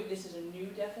and new, this is a new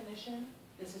definition?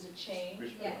 This is a change from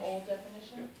Yes. an old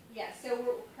definition? yeah,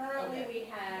 so currently Okay. we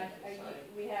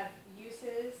Sorry. have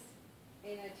uses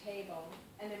in a table,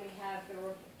 and then we have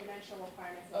the dimensional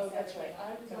requirements in a Oh, that's separate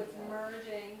right. I table. So remember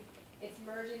it's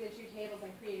merging the 2 tables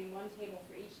and creating 1 table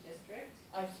for each district.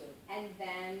 I see. And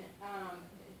then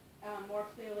more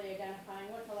clearly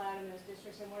identifying what's allowed in those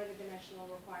districts and what are the dimensional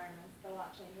requirements, the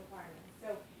lot change requirements.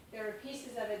 So there are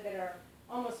pieces of it that are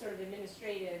almost sort of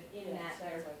administrative in Yeah, that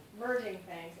sounds they're like- merging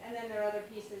things. And then there are other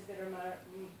pieces that are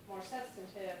more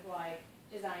substantive, like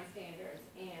design standards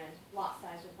and lot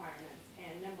size requirements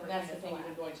and number And of that's the units thing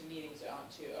you've been allowed. going to meetings on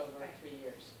to over Right. 3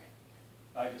 years.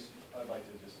 I'd like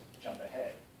to just jump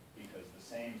ahead, because the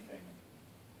same thing,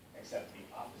 except the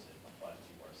opposite, applies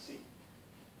to URC.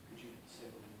 Could you say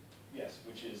what you? Yes,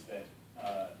 which is that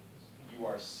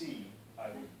URC,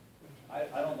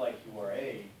 I don't like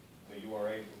URA, the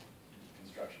URA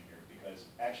construction here, because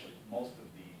actually, most of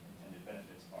the intended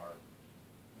benefits are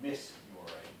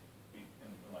miss-URA,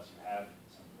 unless you have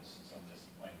some of this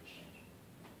language change.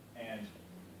 And,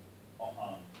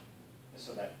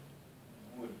 so that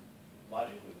would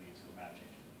logically lead to a map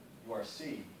change.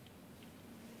 URC,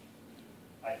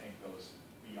 I think, goes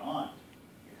beyond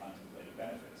the contemplated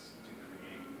benefits to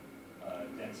create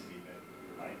density that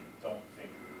I don't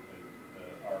think that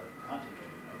are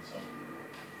contemplated. And so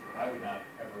I would not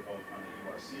ever vote on the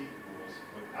URC rules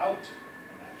without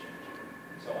a map change.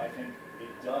 So I think it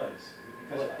does,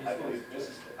 because I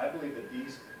believe that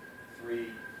this three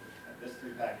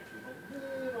package with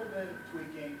a little bit of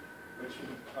tweaking, which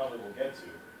we probably will get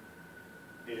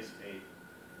to, is a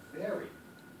very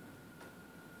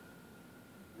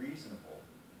reasonable,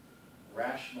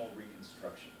 rational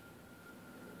reconstruction,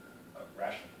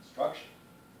 rational construction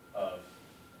of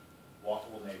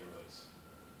walkable neighborhoods,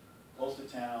 close to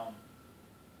town,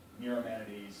 near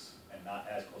amenities, and not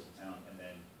as close to town, and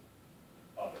then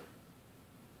other.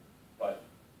 But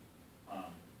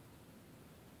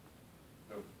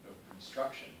the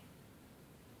construction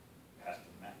has to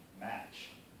match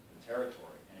the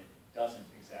territory, and it doesn't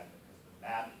exactly, because the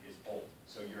map is old.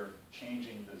 So you're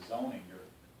changing the zoning, you're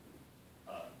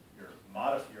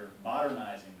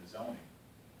modernizing the zoning,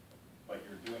 but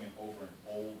you're doing it over an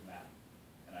old map,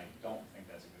 and I don't think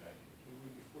that's a good idea.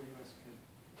 Before you ask,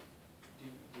 do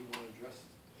you want to address?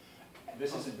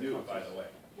 This isn't new, by the way.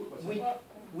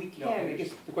 We No, can, I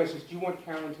guess the question is, do you want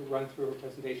Karen to run through her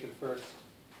presentation first?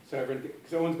 So everyone,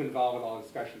 because Owen's been involved with all the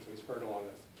discussions, so he's heard all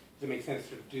this. Does it make sense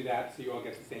to do that, so you all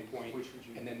get to the same point, Which would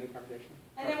you? and then the conversation?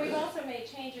 And then we've also made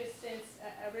changes since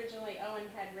originally Owen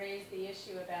had raised the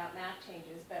issue about map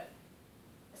changes, but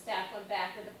staff went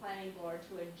back to the planning board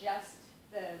to adjust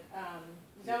the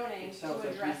zoning It to sounds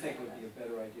like you address think it some of would be this. a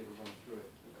better idea to run through it.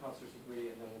 The councilors agree,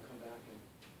 and then we'll come back and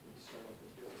we'll start off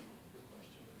with your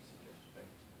question or suggestion.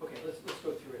 Okay, let's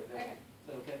go through it then. Okay. Is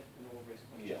that okay? And then we'll raise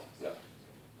questions. Yeah.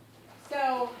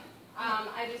 So,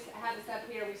 I just have this up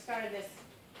here, we started this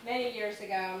many years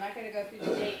ago, I'm not gonna go through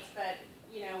the dates, but,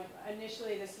 you know,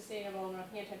 initially the Sustainable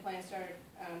Northampton Plan started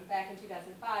back in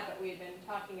 2005, but we had been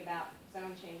talking about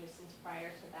zone changes since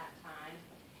prior to that time.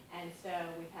 And so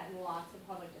we've had lots of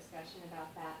public discussion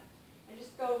about that. And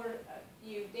just go over a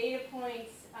few data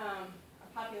points, our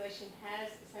population has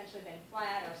essentially been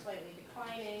flat or slightly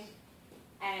declining.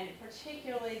 And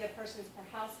particularly the persons per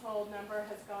household number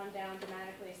has gone down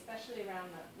dramatically, especially around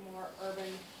the more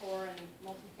urban, poor, and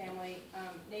multifamily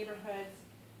neighborhoods,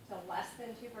 to less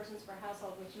than 2 persons per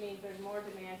household, which means there's more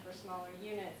demand for smaller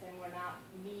units, and we're not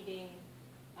meeting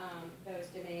those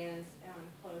demands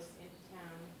close into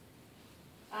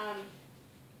town.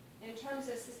 In terms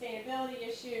of sustainability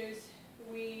issues,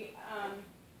 we,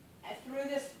 through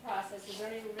this process, the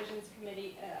Zoning Revisions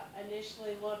Committee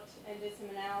initially looked and did some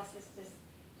analysis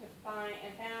to find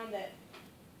and found that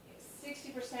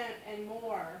 60% and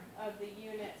more of the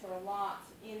units or lots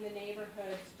in the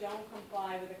neighborhoods don't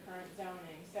comply with the current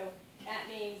zoning. So that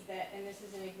means that, and this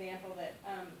is an example that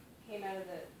came out of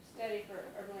the study for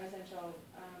urban residential,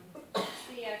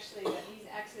 see actually that these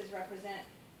X's represent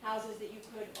houses that you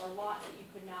could, or lots that you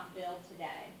could not build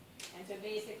today. And so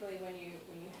basically when you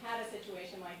have a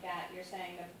situation like that, you're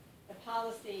saying that the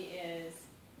policy is,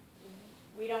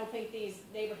 we don't think these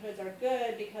neighborhoods are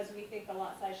good because we think the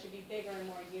lot size should be bigger and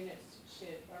more units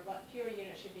should, or fewer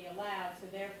units should be allowed, so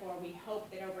therefore we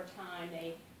hope that over time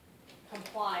they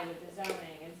comply with the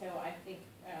zoning. And so I think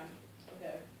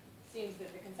seems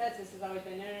that the consensus has always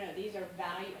been, no, these are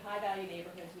high value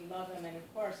neighborhoods, we love them, and of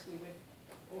course we would,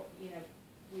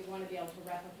 we want to be able to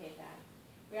replicate that.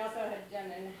 We also have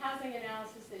done a housing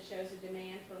analysis that shows a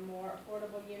demand for more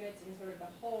affordable units in sort of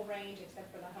the whole range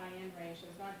except for the high-end range. So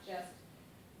it's not just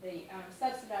the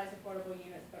subsidized affordable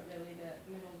units, but really the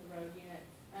middle-of-the-road units.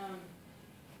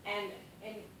 And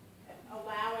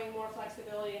allowing more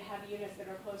flexibility to have units that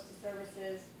are close to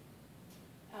services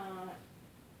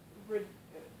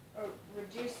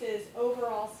reduces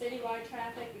overall citywide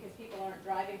traffic because people aren't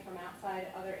driving from outside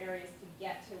other areas to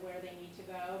get to where they need to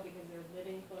go because they're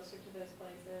living closer to those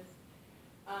places.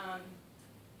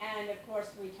 And of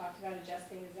course, we talked about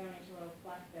adjusting the zoning to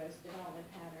reflect those development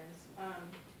patterns.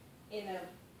 in the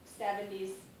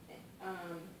 70s,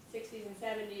 60s and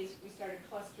 70s, we started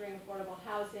clustering affordable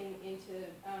housing into,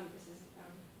 this is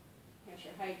Hampshire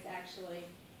Heights actually,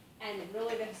 and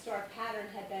really the historic pattern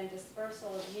had been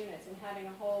dispersal of units and having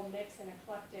a whole mix and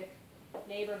eclectic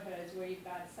neighborhoods where you've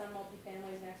got some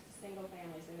multifamilies next to single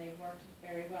families, and they worked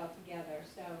very well together.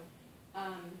 So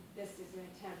this is an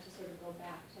attempt to sort of go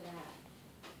back to that.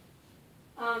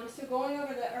 So going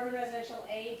over the urban residential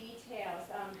A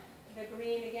details, the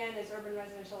green again is urban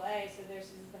residential A, so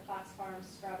this is the Fox Farms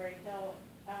Strawberry Hill,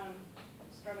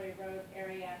 Strawberry Road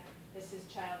area. This is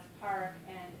Childs Park,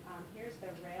 and here's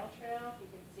the rail trail, you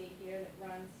can see here, that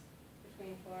runs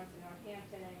between Florence and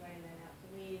Northampton anyway, and then out to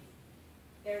Leeds.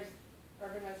 There's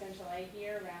urban residential A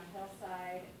here around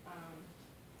Hillside,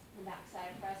 the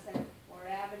backside of Crescent,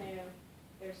 Ford Avenue.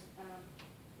 There's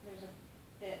a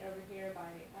bit over here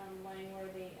by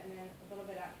Langworthy, and then a little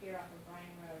bit out here off of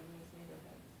Bryan Road in these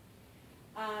neighborhoods.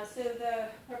 So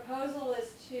the proposal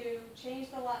is to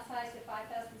change the lot size to 5,000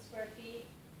 square feet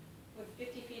with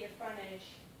 50 feet of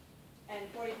frontage and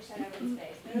 40% open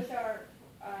space. Those are,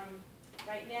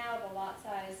 right now the lot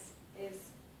size is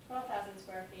 12,000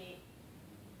 square feet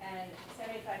and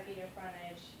 75 feet of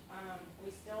frontage.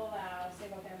 We still allow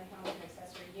single-family homes and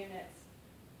accessory units.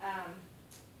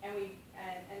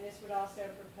 And this would also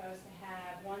propose to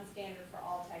have one standard for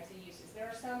all types of uses. There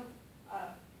are some,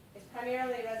 it's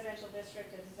primarily a residential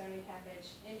district, as the zoning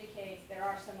package indicates. There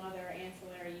are some other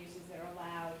ancillary uses that are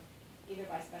allowed either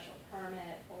by special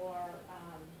permit or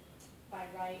by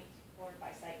right or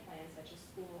by site plan, such as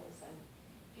schools and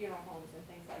funeral homes and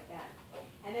things like that.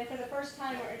 And then for the first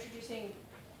time, we're introducing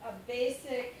a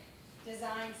basic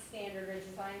design standard or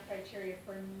design criteria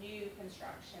for new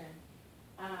construction.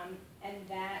 And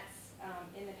that's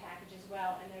in the package as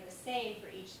well, and they're the same for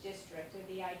each district. And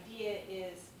the idea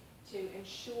is to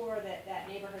ensure that that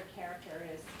neighborhood character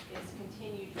is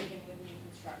continued even with new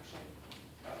construction.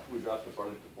 We dropped the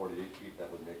frontage to 48 feet,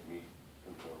 that would make me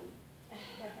conform.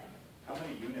 How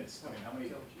many units, I mean, how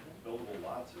many buildable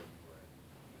lots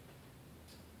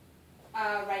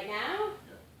are? Right now,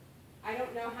 Yeah. I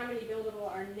don't know how many buildable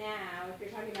are now, if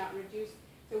you're talking about reduced.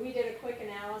 So we did a quick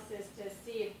analysis to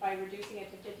see if by reducing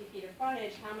it to 50 feet of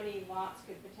frontage, how many lots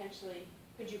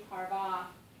could you carve off?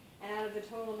 And out of the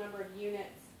total number of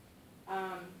units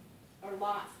or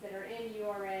lots that are in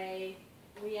URA,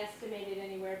 we estimated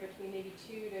anywhere between maybe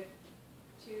 2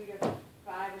 to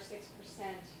 5 or 6%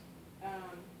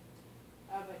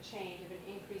 of a change, of an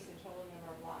increase in total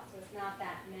number of lots. So it's not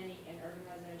that many in urban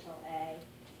residential A.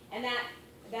 And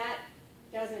that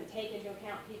doesn't take into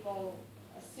account people,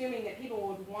 assuming that people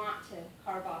would want to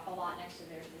carve off a lot next to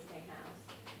their existing house.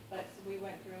 But so we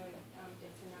went through and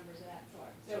did some numbers of that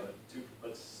sort.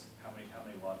 How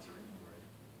many lots are in the URA?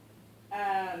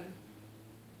 I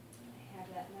have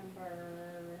that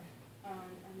number on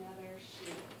another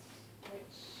sheet,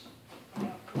 which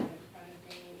I don't have in front of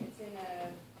me. It's in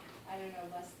I don't know,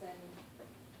 less than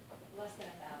 1,000.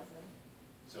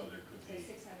 So there could So be,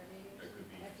 600 maybe. there could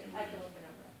be I have to fewer look the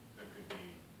number up. there could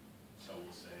be, so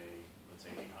we'll say, let's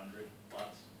say 800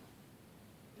 lots.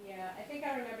 Yeah, I think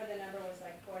I remember the number was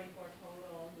like 44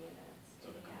 total units.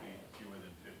 So there could be fewer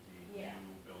than 50 Yeah.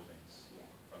 new buildings Yeah.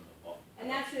 from the bulk. And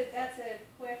that's a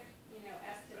quick,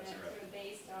 estimate, That's right. sort of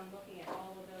based on looking at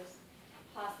all of those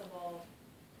possible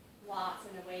lots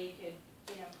and the way you could,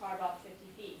 carve off 50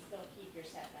 feet and still keep your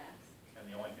setbacks. And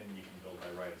the only thing you can build by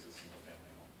right is a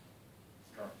single-family home.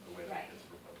 It's currently the way Right. that it's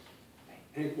proposed. Right.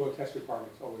 And well, test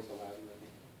requirements always allowed in the.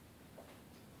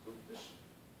 So this,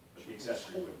 But the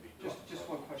accessory would be. Just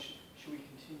one question. Should we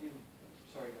continue,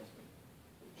 sorry guys, but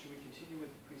should we continue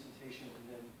with the presentation and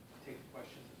then take the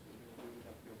questions as we're going to do? Would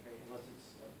that be okay? Unless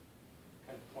it's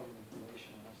kind of point of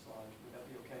information on our slide. Would that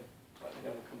be okay? And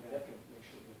then we'll come back and make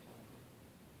sure we have time.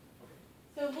 Okay.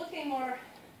 So looking more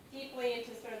deeply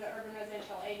into sort of the urban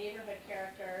residential A neighborhood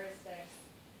characteristics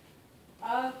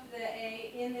of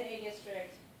in the A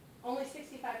district, only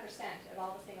 65% of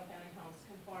all the single-family homes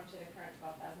conform to the current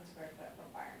 12,000 square foot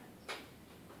requirement.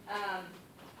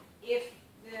 If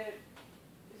the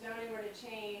zoning were to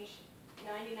change,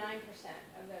 99%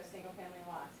 of those single-family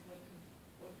lots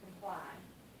would comply.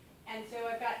 And so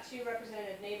I've got two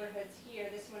representative neighborhoods here.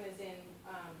 This one is in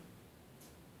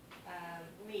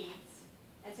Leeds.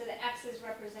 And so the X's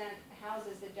represent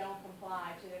houses that don't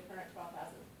comply to the current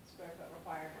 12,000 square foot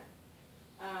requirement.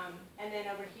 And then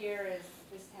over here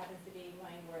this happens to be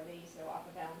Langworthy, so off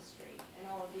of Elm Street. And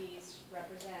all of these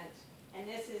represent, and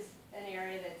this is an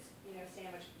area that's,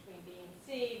 sandwiched between B and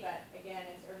C, but again,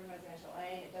 it's urban residential A,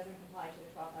 and it doesn't comply to the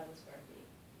 12,000 square feet.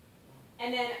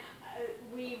 And then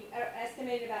we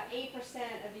estimated about 8%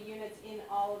 of the units in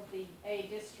all all of the A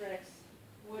districts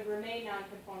would remain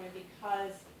non-conforming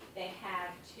because they have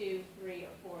 2, 3, or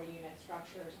 4 unit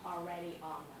structures already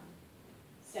on them.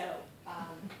 So,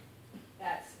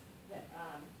 that's that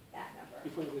number.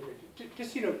 Before you leave it,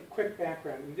 just, quick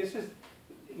background. This is,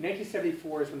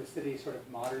 1974 is when the city's sort of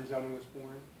modern zoning was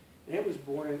born. And it was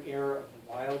born in an era of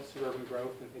wild suburban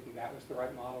growth and thinking that was the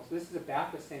right model. So this is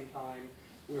about the same time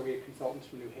where we had consultants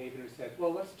from New Haven who said,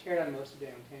 well, let's tear down most of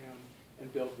downtown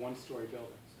and build one-story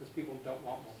buildings, because people don't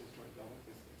want multi-story buildings,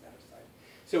 it's out of sight.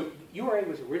 So URA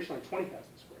was originally 20,000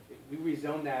 square feet. We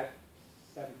rezoned that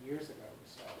 7 years ago or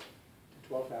so to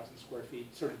 12,000 square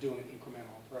feet, sort of doing an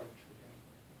incremental approach.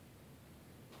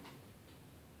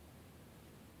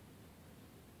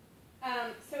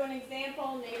 So an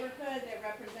example neighborhood that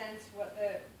represents what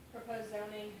the proposed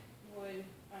zoning would,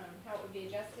 how it would be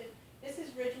adjusted. This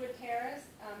is Ridgewood Terrace,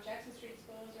 Jackson Street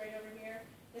School is right over here.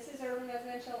 This is urban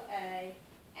residential A,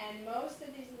 and most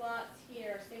of these lots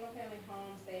here, single-family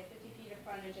homes, they have 50 feet of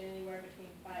frontage and anywhere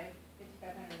between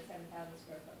 5,500 and 7,000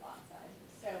 square foot lot sizes.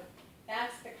 So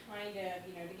that's the kind of,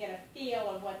 to get a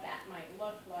feel of what that might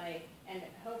look like, and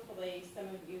hopefully some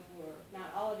of you, or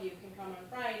not all of you, can come on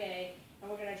Friday, and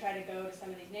we're going to try to go to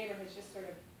some of these neighborhoods, just sort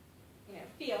of,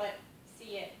 feel it,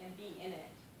 see it, and be in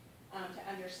it, to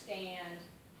understand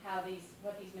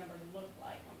what these numbers look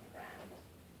like on the ground.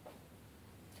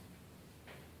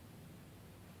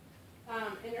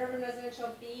 In urban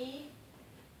residential B,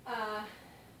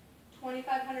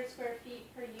 2,500 square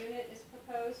feet per unit is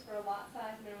proposed for a lot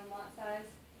size, minimum lot size.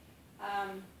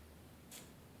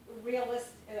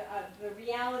 The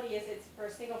reality is it's for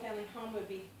a single family home would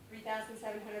be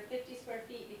 3,750 square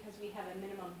feet because we have a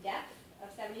minimum depth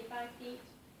of 75 feet.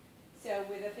 So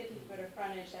with a 50-foot of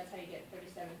frontage, that's how you get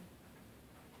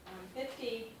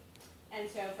 3,750. And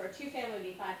so for a two-family, it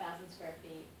would be 5,000 square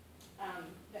feet.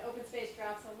 The open space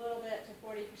drops a little bit to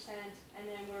 40%, and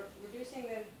then we're reducing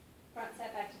the front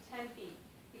setback to 10 feet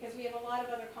because we have a lot of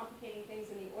other complicating things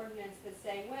in the ordinance that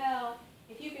say, well,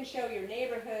 if you can show your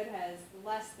neighborhood has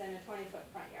less than a 20-foot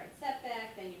front yard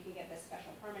setback, then you can get this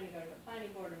special permit and go to the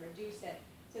planning board and reduce it.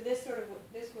 So this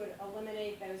would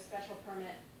eliminate those special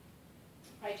permit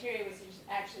criteria, which is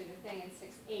actually the thing in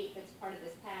 6.8 that's part of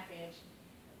this package.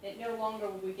 That no longer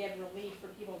will we give relief for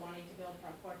people wanting to build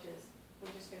front porches. We're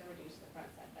just going to reduce the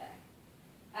front setback.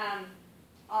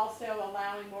 Also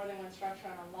allowing more than one structure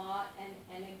on a lot,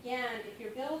 and again, if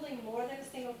you're building more than a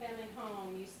single family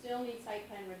home, you still need site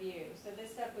plan review. So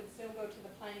this stuff would still go to the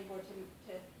planning board for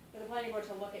the planning board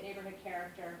to look at neighborhood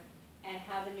character and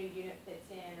how the new unit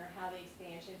fits in, or how the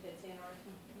expansion fits in, or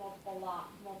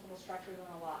multiple structures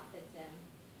on a lot fits in.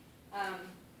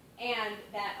 And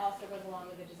that also goes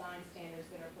along with the design standards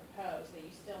that are proposed, that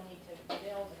you still need to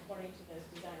build according to those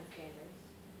design standards.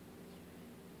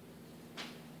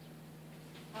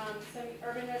 Some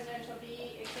urban residential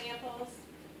B examples.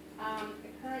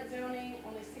 The current zoning,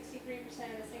 only 63%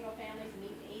 of the single families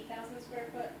meet the 8,000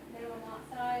 square foot minimum lot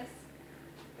size.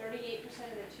 38%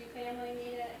 of the two family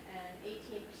meet it, and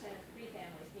 18% of three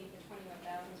families meet the 21,000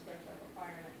 square foot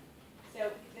requirement. So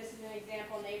this is an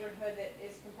example neighborhood that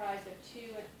is comprised of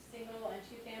single and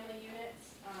two family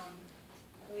units. I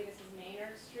believe this is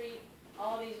Maynard Street.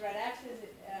 All of these red X's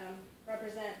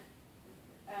represent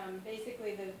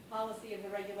basically the policy of the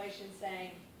regulation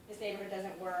saying this neighborhood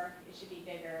doesn't work, it should be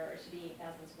bigger, or it should be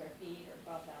 8,000 square feet, or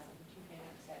 12,000 for two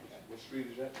family, etc. What street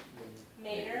is that?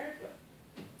 Maynard.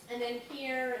 And then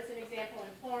here is an example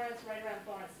in Florence, right around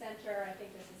Florence Center. I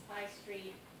think this is High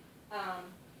Street.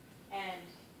 And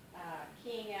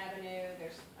King Avenue.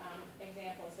 There's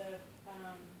examples of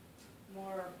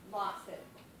more lots that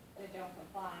don't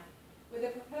comply. With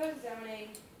the proposed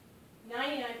zoning,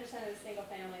 99% of the single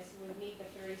families would meet the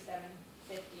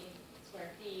 3,750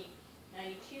 square feet,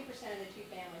 92% of the two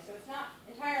families. So it's not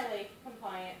entirely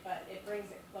compliant, but it brings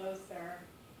it closer.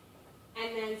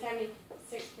 And then 76%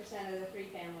 of the three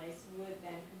families would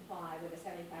then comply with a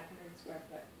 7,500 square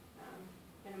foot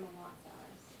minimum lot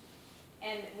size.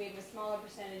 And we have a smaller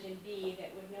percentage in B that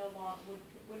wouldn't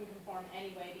conform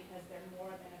anyway because they're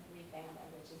more than a three family,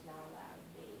 which is not allowed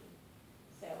in B.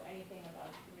 So anything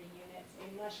above 3 units,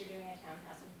 unless you're doing a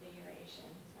townhouse configuration,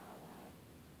 is not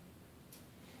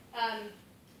allowed.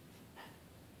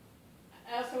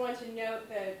 I also want to note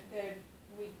that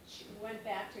we went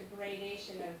back to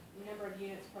gradation of number of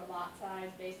units per lot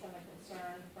size based on the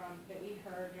concern that we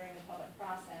heard during the public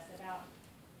process about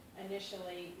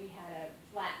initially we had a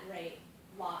flat rate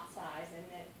lot size and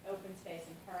that open space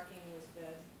and parking was the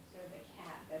sort of the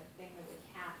thing that would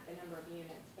cap the number of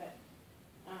units. But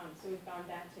so we've gone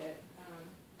back to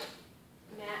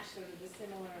match sort of the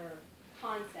similar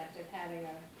concept of having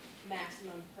a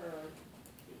maximum per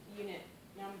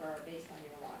number based on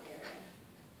your lot area.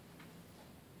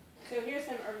 So here's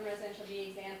some urban residential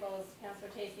B examples. Councilor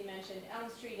Tacey mentioned Elm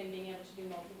Street and being able to do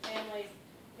multi-families.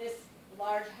 This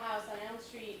large house on Elm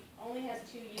Street only has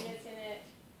 2 units in it,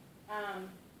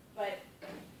 but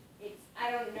it's,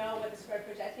 I don't know what the square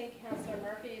footage, I think Councilor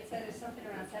Murphy had said it's something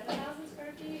around 7,000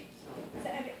 square feet. So,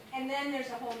 and then there's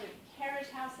a whole new carriage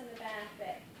house in the back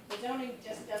that the zoning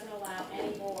just doesn't allow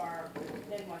any more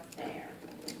than what's there.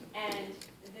 And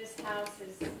this house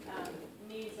is,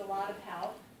 needs a lot of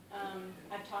help.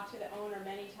 I've talked to the owner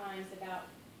many times about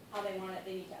how they want it.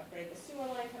 They need to upgrade the sewer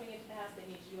line coming into the house. They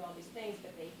need to do all these things,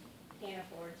 but they can't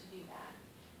afford to do that.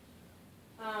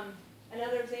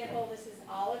 Another example, this is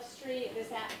Olive Street. This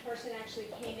person actually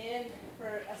came in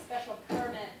for a special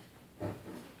permit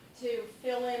to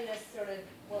fill in this sort of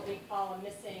what we call a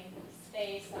missing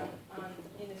space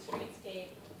in the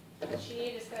streetscape. But she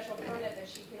needed a special permit that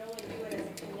she could only do it as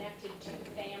a connected to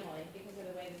family because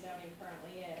of the way the zoning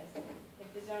currently is.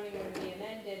 If the zoning were to be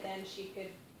amended, then she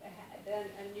could, then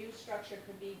a new structure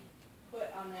could be put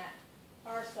on that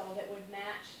parcel that would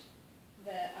match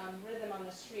the rhythm on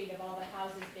the street of all the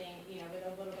houses being, you know, with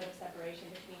a little bit of separation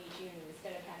between each unit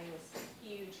instead of having this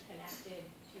huge connected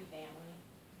two-family.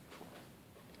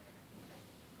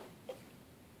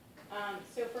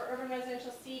 So for urban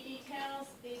residential C details,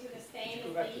 these are the same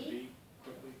Could you as go back to B. B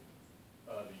quickly?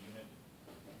 The unit,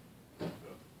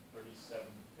 the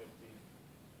 3750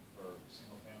 for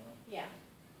single family, Yeah.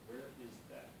 where is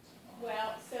that?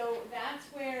 Well, so that's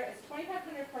where it's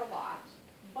 2,500 per lot,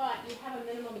 but you have a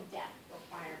minimum depth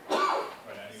requirement.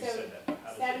 Right, I know you So said that, but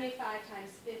how does it? 75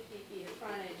 times 50 feet of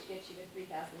frontage gets you to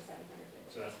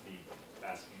 3,750. So that's the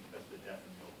asking, that's the depth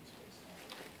in the open space.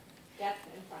 Depth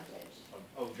and frontage.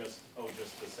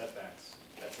 Just the setbacks,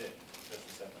 that's it, just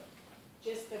the setback.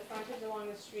 Just the frontage along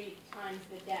the street times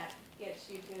the depth gets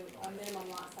you to a minimum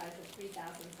lot size of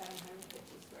 3,750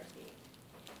 square feet.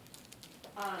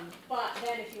 But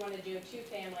then if you want to do a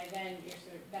two-family, then you're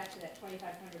sort of back to that 2,500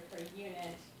 per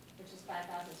unit, which is 5,000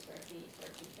 square feet for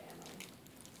a two-family,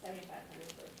 7,500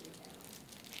 for a three-family.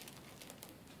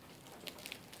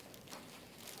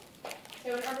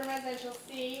 So in urban residential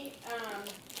C,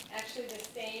 actually the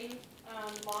same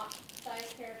lot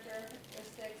size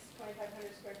characteristics,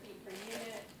 2,500 square feet per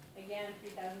unit, again,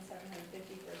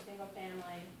 3,750 for a single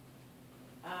family.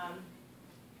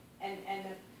 And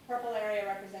the purple area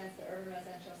represents the urban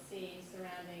residential C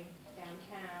surrounding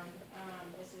downtown.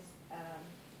 This is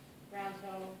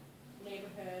Brownsville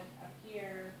neighborhood up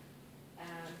here,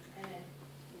 and then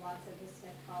lots of the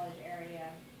Smith College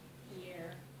area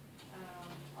here.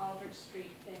 Aldrich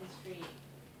Street, Finn Street,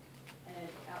 and then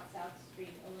out South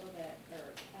Street a little bit,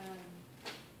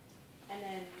 and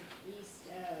then east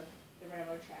of the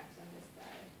railroad tracks on this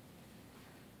side.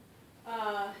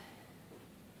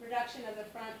 Reduction of the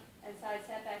front and side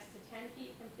setbacks to 10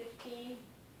 feet from 15.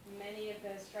 Many of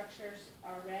the structures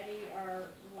already are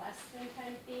less than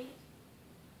 10 feet.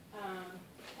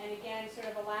 And again, sort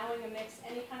of allowing a mix,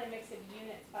 any kind of mix of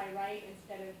units by right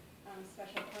instead of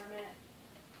special permit.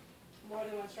 More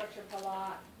than one structure per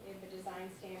lot in the design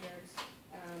standards.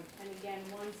 And again,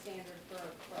 one standard for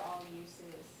all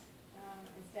uses,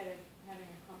 instead of having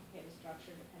a complicated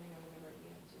structure depending on the number of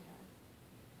units you have.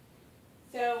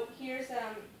 So here's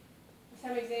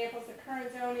some examples. The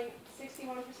current zoning,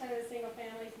 61% of the single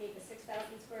families meet the 6,000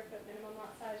 square foot minimum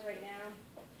lot size right now.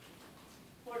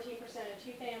 14% of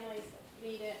two families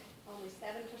meet it, only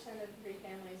 7% of the three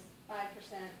families, 5%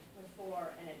 with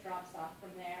 4, and it drops off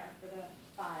from there for the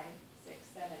 5, 6,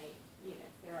 7, 8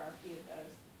 units. There are a few of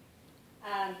those.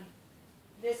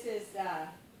 This is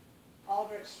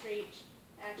Aldrich Street,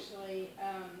 actually,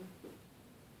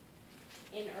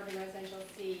 in urban residential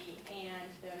C,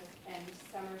 and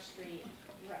Summer Street.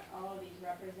 All of these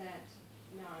represent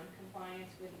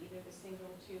non-compliance with either the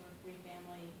single, 2, or 3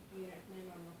 family unit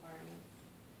minimum requirements.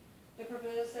 The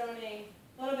proposed zoning,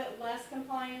 a little bit less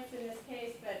compliance in this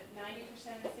case, but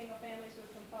 90% of single families would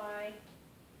comply,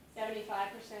 75%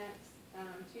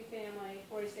 two-family,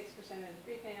 46% of the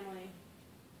three-family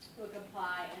would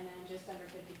comply, and then just under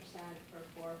 50% for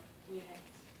 4 units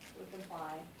would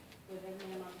comply with a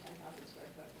minimum 10,000 square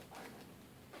foot requirement.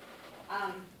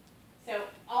 So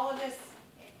all of this,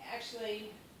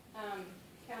 actually,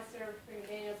 Councilor Freeman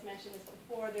Daniels mentioned this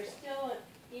before, there's still,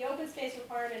 the open space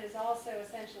requirement is also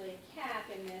essentially a cap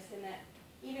in this, in that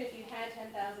even if you had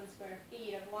 10,000 square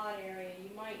feet of lot area, you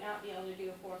might not be able to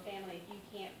do a 4-family if you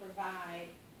can't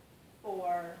provide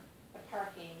for the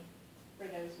parking for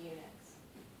those units.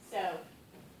 So,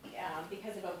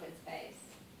 because of open space.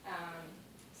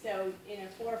 So in a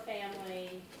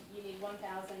 4-family, you need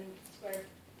 1,000 square,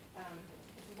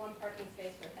 one parking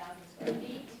space for 1,000 square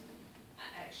feet.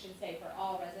 should say for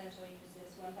all residential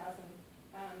uses, 1,000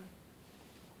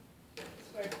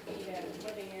 square feet of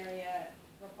living area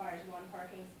requires 1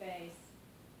 parking space,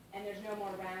 and there's no more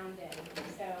rounding.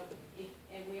 So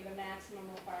and we have a maximum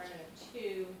requirement of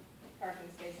 2 parking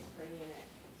spaces per unit.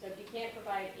 So if you can't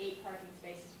provide 8 parking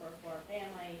spaces for a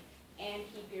 4-family and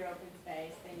keep your open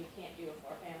space, then you can't do a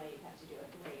 4-family, you have to do a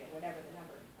 3 or whatever the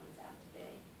number comes out to be.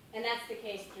 And that's the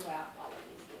case throughout all of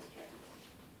these districts.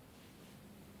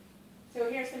 So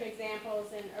here's some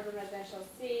examples in urban residential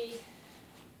C.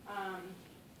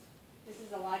 This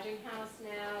is a lodging house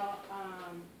now.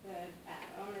 The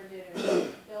owner did a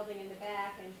building in the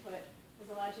back and was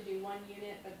allowed to do 1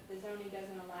 unit, but the zoning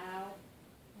doesn't allow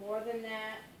more than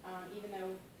that, even though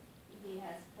he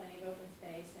has plenty of open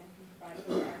space and can provide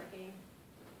for parking.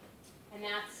 And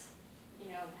that's,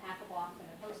 half a block from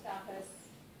the post office.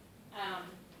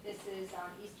 This is on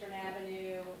Eastern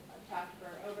Avenue. I've talked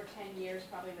for over 10 years,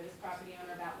 probably with this property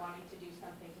owner, about wanting to do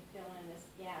something to fill in this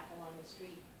gap along the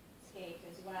streetscape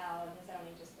as well, and the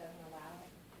zoning just doesn't allow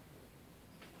it.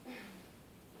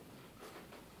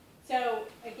 So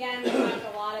again, we talked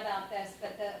a lot about this,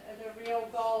 but the real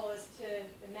goal is to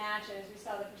match, as we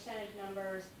saw the percentage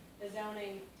numbers, the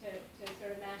zoning to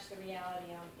sort of match the reality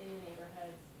in the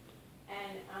neighborhoods,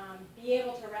 and be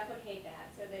able to replicate that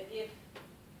so that if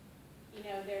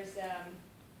there's a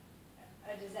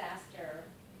disaster,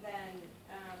 then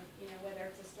whether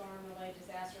it's a storm-related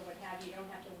disaster, what have you, you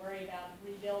don't have to worry about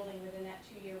rebuilding within that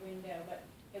 2-year window, but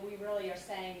that we really are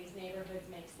saying these neighborhoods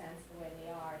make sense the way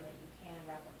they are, and that you can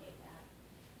replicate that.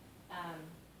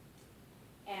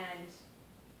 And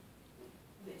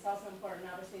it's also important,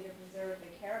 obviously, to preserve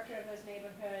the character of those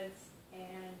neighborhoods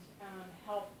and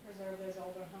help preserve those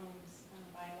older homes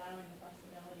by allowing the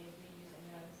flexibility of reusing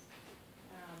those.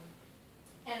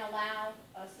 And allow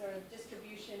a sort of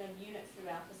distribution of units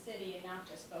throughout the city and not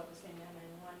just focusing them in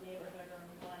one neighborhood or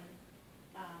in one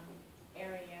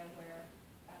area where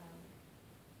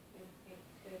it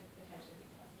could potentially be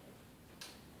clustered.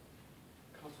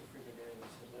 Council Freeman Daniels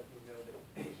had let me know that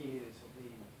he needed to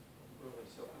leave early,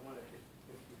 so I wanted, if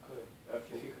you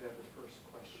could have the first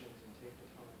questions and take the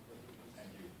time. Thank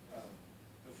you.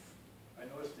 I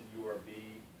noticed in URB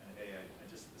and A,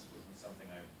 this wasn't something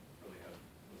I really was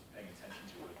paying attention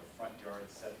to, but the front yard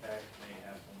setback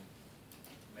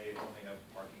may only have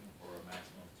parking for a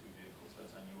maximum of 2 vehicles.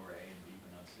 That's on UR A and B, but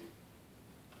not C.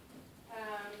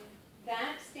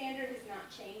 That standard is not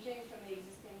changing from the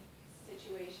existing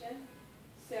situation,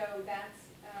 so that's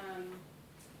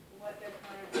what the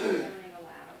current zoning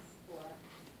allows for.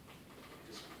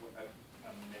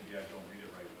 Maybe I don't read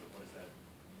it right, but what does that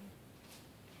mean?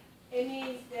 It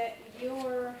means that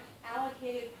your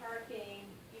allocated parking,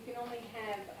 you can only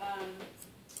have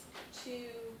 2.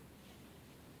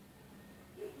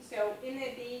 So in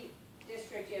the B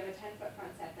district, you have a 10-foot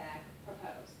front setback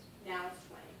proposed. Now it's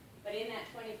 20. But in that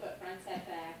 20-foot front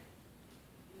setback,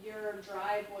 your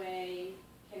driveway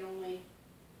can only,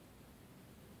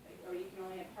 or you can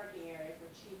only have parking area for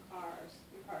 2 cars.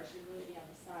 Your car should really be on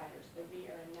the side or to the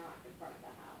rear and not in front of the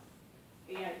house.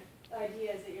 The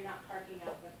idea is that you're not parking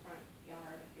out the front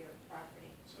yard of your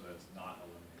property. So that's not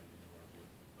eliminated in URB,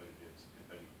 but it is.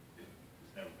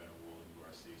 It's never been a rule in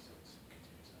URC, so it's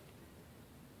continues on.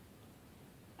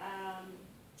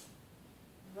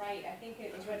 Right, I think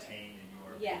it It's was. retained in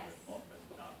URB, Yes. but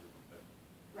not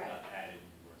Right. not added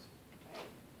in URC. Right.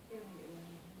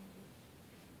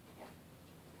 Yeah.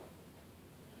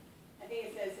 I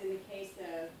think it says in the case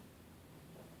of,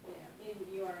 in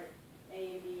your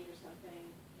A and B or something,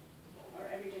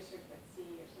 or every district but C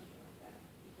or something like that,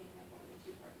 you can't have more than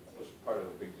 2 parking That was spaces. part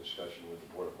of a big discussion with the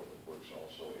Board of Public Works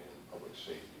also in public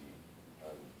safety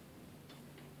on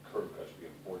curb cuts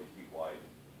being 40 feet wide,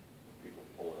 people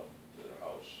pulling up to their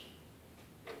house,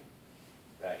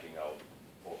 backing out,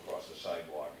 go across the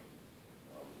sidewalk.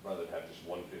 Rather than have just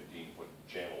one 15-foot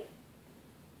channel,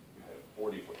 you had a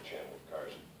 40-foot channel of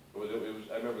cars. It was,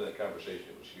 I remember that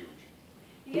conversation, it was huge.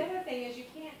 The other thing is you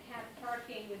can't have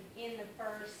parking within the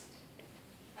first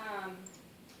 5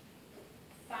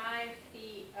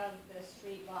 feet of the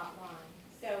street lot line.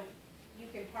 So you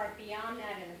can park beyond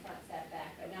that in the front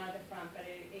setback, but not at the front, but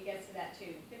it gets to that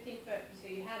too. 15 foot, so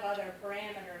you have other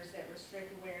parameters that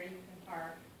restrict where you can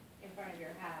park in front of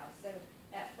your house. So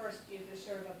that first, there's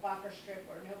sort of a buffer strip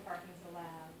where no parking is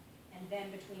allowed, and then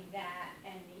between that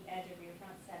and the edge of your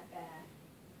front setback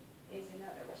is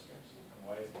another restriction. And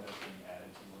why isn't that being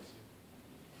added to URC?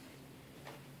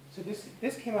 So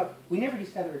this came up, we never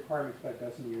used to have the requirement about a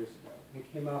dozen years ago. It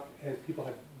came up as people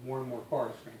had more and more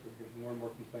cars, frankly, because more and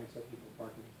more complaints of people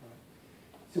parking in front.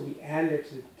 So we added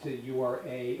it to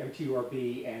URA, to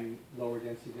URB and lower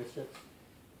density districts.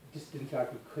 just in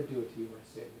fact, we could do it to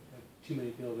URC. Too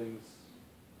many buildings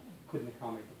couldn't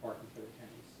accommodate the parking for the tenants.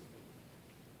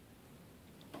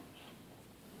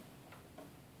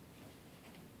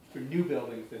 For new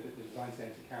buildings, the design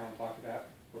standards that Carolyn talked about,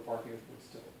 where parking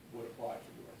would apply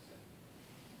for URC.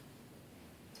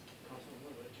 Councilman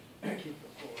Woodward, keep the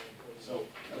floor. So,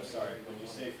 I'm sorry, when you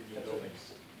say for new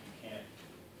buildings, you can't,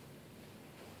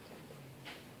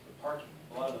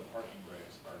 a lot of the parking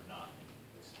regs are not in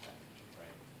this package,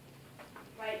 right?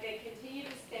 Right, they continue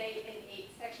to stay in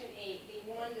section 8. The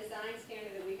one design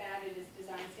standard that we've added is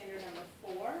design standard number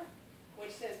 4,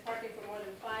 which says parking for more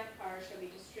than 5 cars shall be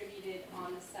distributed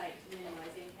on the site to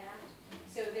minimize impact.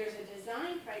 So there's a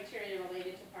design criteria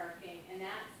related to parking, and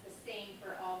that's the same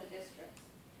for all the districts.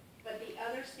 But the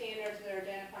other standards that are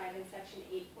identified in section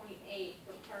 8.8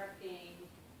 for parking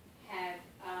have,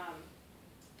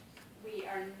 we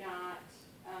are not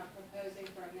proposing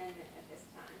for amendment at this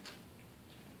time.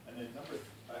 And then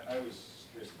I was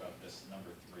curious about this, number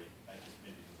 3,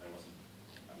 maybe because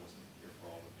I wasn't here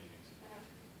for all the meetings.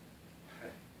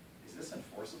 Is this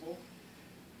enforceable?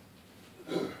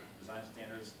 Design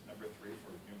standards number 3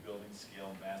 for new buildings,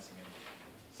 scale, massing, and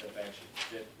setback should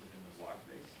fit within the block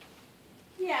base?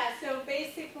 Yeah, so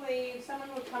basically,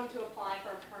 someone would come to apply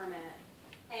for a permit,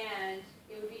 and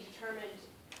it would be determined,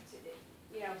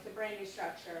 it's a brand new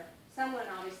structure. Someone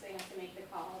obviously has to make the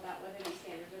call about whether these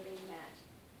standards are being met.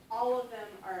 All of them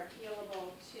are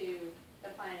appealable to the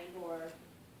planning board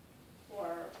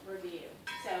for review.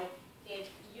 So if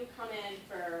you come in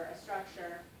for a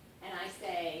structure and I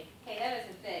say, hey, that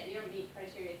doesn't fit, you don't meet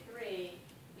criteria 3,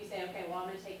 you say, okay, well,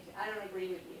 I don't agree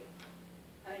with you.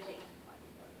 I'm going to take it to the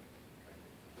planning board.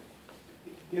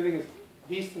 The other thing is,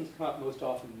 these things come up most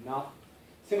often not,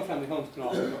 single-family homes can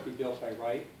also not be built by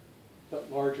right, but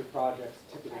larger projects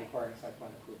typically Right. require site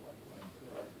plan approval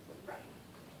anyway. Right.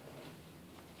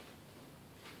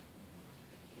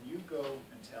 Can you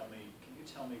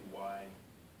tell me why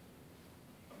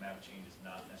a map change is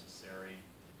not necessary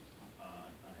on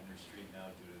Henry Street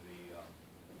now due to the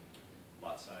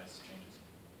lot size changes?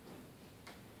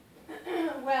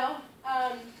 Well,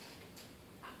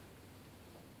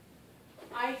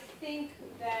 I think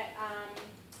that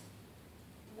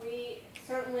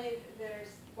there's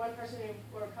one person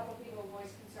or a couple people who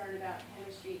voiced concern about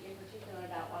Henry Street in particular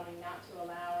about wanting not to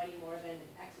allow any more than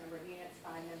X number of units,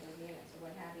 5 number of units, or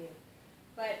what have you.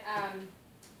 But,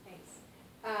 thanks.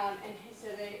 And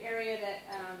so the area that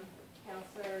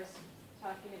Counselor's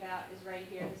talking about is right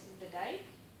here. This is the dike.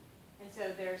 And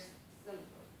so there's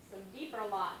some deeper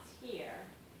lots here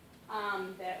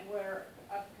that were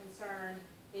of concern.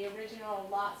 The original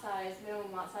lot size,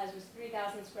 minimum lot size was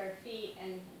 3,000 square feet,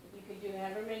 and you could do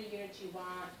however many units you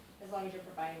want as long as you're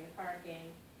providing the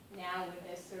parking. Now with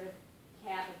this sort of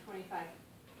cap of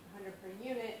 2,500 per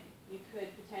unit, you could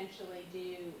potentially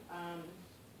do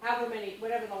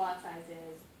whatever the lot size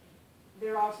is.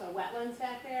 There are also wetlands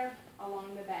back there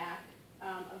along the back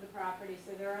of the property,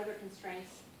 so there are other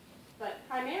constraints. But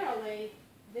primarily,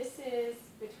 this is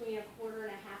between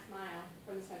 1.25 miles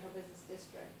from the central business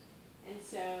district. And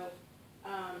so,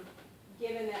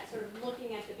 given that sort of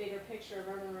looking at the bigger picture of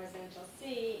urban residential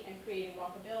C and creating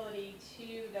walkability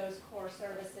to those core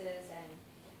services and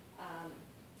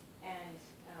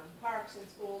parks and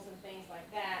schools and things like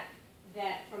that,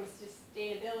 that from a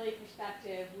sustainability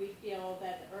perspective, we feel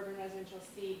that the urban residential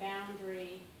C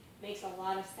boundary makes a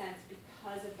lot of sense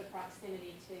because of the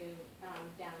proximity to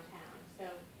downtown. So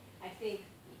I think,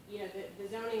 the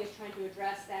zoning is trying to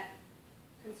address that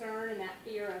concern and that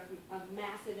fear of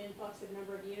massive influx of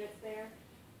number of units there.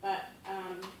 But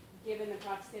given the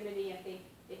proximity, I think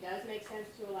it does make sense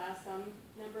to allow some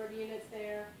number of units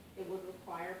there. It would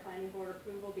require planning board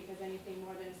approval because anything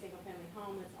more than a single family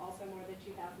home that's also more than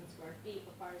 2,000 square feet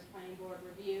requires planning board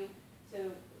review.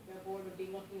 So the board would be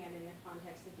looking at it in the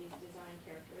context of these design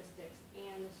characteristics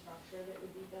and the structure that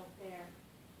would be built there.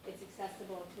 It's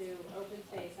accessible to open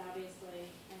space, obviously,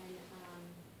 and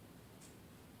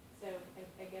so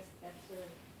I guess that's sort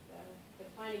of the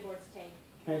planning board's take.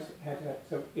 Can I just add to that?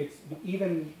 So it's,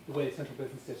 even the way the central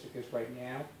business district is right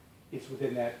now, it's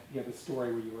within that, the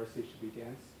story where URC should be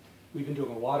dense. We've been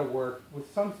doing a lot of work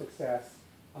with some success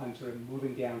on sort of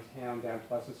moving downtown, down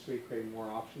Pleasant Street, creating more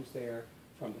options there,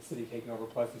 from the city taking over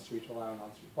Pleasant Street to allow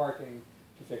on-street parking,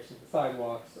 to fixing the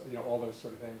sidewalks, all those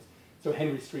sort of things. So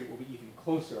Henry Street will be even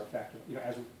closer, effectively.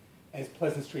 As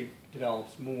Pleasant Street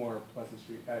develops more, Henry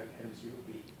Street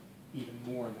will be even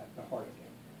more in the heart of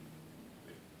downtown.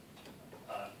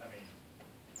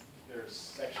 There's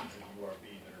sections of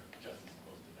URB that are just as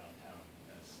close to downtown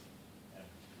as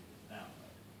now.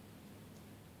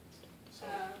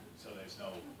 So there's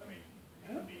no, it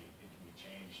can be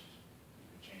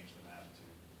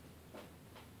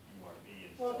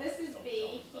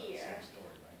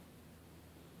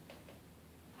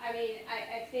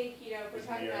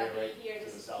talking the about area right here, to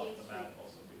this the is south King of the Street. map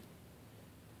also be.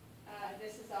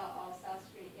 This is all South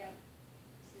Street, yep.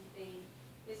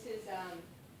 This is the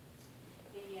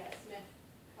Smith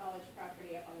College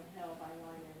property up on the hill by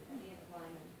Lyman, at the end of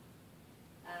Lyman.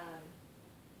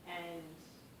 And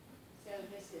so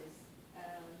this is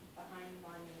behind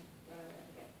Lyman Road, I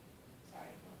forget, sorry,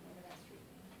 I don't remember that street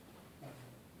name.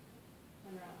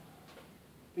 Monroe.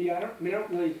 But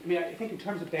yeah, I think in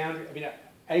terms of boundary,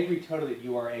 I agree totally that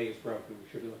URA is broken, we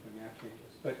should be looking at map changes,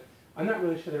 but I'm not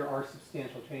really sure there are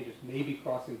substantial changes, maybe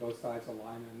crossing both sides of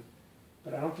Lyman,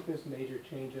 but I don't think there's major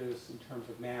changes in terms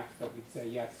of maps that we'd say,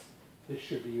 yes, this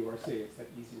should be URC, it's that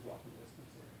easy walking distance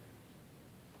there.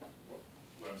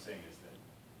 What I'm saying is that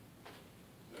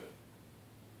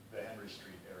the Henry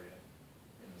Street area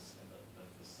in the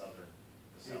southern,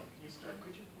 the southeastern.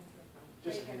 Could you point that out? Right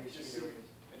Just here. Henry Street areas.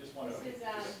 I just want to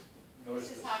notice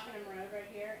This is this. Hockenham Road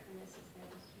right here, and this is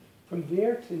Henry Street. From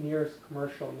there to nearest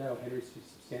commercial, no, Henry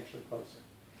Street's substantially closer.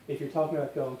 If you're talking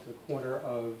about going to the corner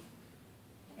of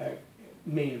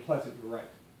Main and Pleasant, you're right.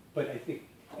 But I think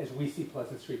as we see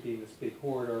Pleasant Street being this big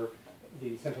corridor,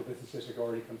 the central business district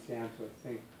already comes down to, I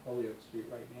think, Holyoke Street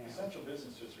right now. The central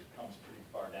business district comes pretty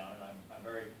far down, and I'm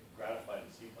very gratified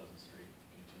to see Pleasant Street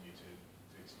continue to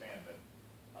expand, but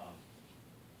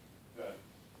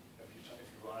if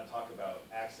you want to talk about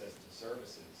access to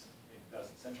services,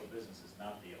 central business is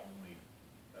not the only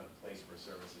place where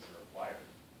services are required.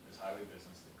 There's highway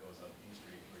business that goes up King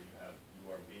Street where you have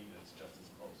URB that's just as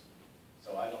close.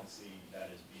 So I don't see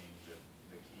that as being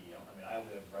the key. I mean, I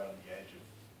live right on the edge of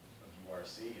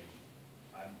URC, and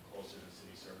I'm closer to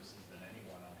city services than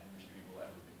anyone on Henry Street will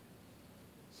ever be.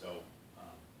 So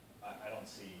I don't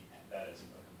see that as a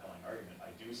compelling argument. I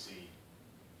do see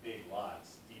big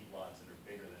lots, deep lots that are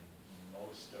bigger than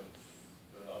most of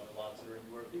the other lots that are in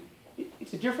URB.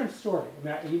 It's a different story.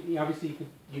 Obviously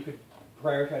you could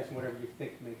prioritize whatever you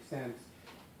think makes sense.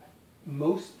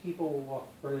 Most people will walk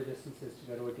further distances to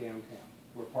go to a downtown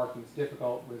where parking is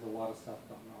difficult, where there's a lot of stuff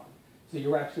going on. So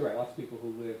you're actually right. Lots of people who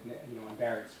live, on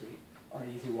Barrett Street are an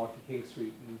easy walk to King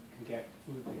Street and can get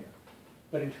food there.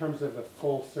 But in terms of the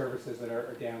full services that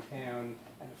are downtown,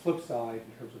 and the flip side,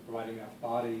 in terms of providing enough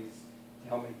bodies to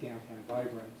help make downtown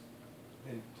vibrant,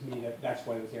 then to me that's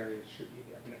why those areas should be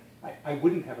there. I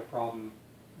wouldn't have a problem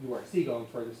URC going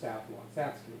further south along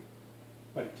South Street,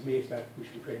 but to me it's that we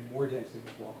should be creating more density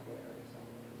with walkable areas.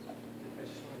 I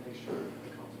just want to make sure the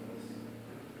council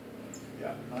is.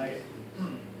 Yeah,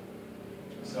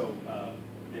 so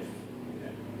if the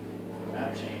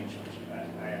map change, which I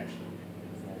actually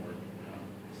put forward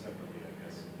separately, I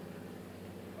guess,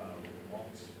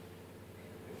 won't,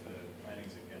 if the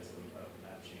planning's against the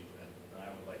map change, then I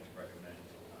would like to recommend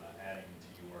adding to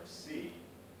URC,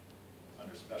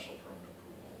 under special permit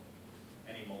approval,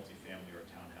 any multifamily or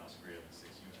townhouse greater than 6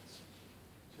 units.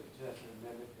 So that's an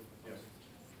amendment you're proposing.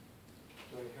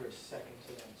 Do I hear a second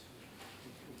to that? So we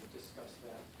can discuss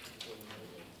that. For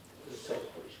the sake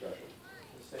For discussion.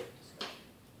 of discussion.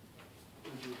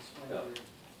 Would you explain Yeah. your?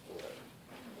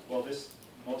 Well, this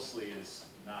mostly is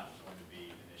not going to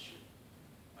be an issue.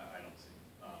 I don't see.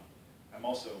 I'm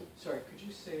also, Sorry, could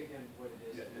you say again what it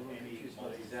is? Yeah, I'm a little any confused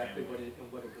about exactly what it and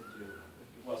what it would do.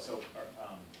 well, so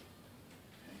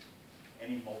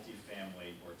any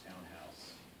multifamily or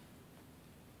townhouse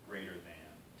greater than,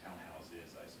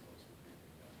 townhouses, I suppose, would be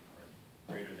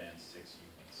greater than 6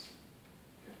 units.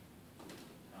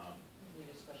 Need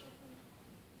a special permit.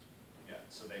 Yeah,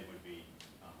 so they would be,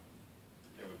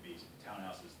 there would be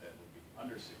townhouses that would be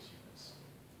under 6 units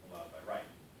allowed by right,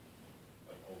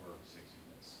 but over 6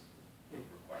 units would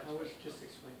require How is, special just permit.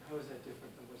 explain, how is that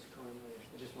different than what's currently,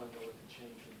 I just want to know what the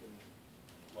change would be.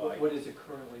 Well, What is it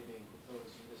currently being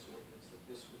proposed in this ordinance that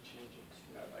this would change it to?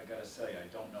 I gotta say, I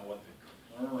don't know what the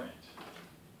current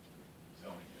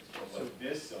zoning is, but what So-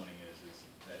 this zoning is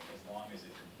that as long as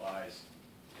it complies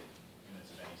with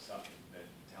units of any size, that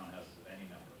townhouses of any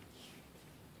number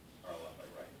are allowed by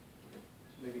right.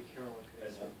 So maybe Carolyn could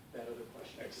As answer that other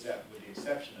question. Except, with the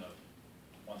exception of,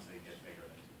 once they get bigger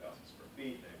than 2,000 square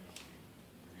feet, they need to be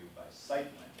reviewed by site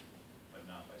plan, but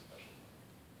not by special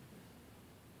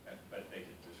plan. But they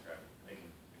can describe it, they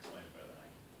can explain it better than I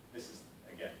can. This is,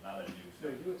 again, not a new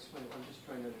No, thing. you explain, I'm just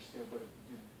trying to understand what it would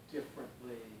do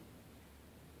differently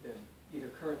than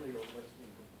either currently or what's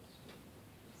being proposed.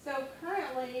 So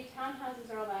currently, townhouses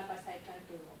are allowed by site plan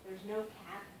approval. There's no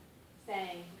cap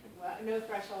saying, well, no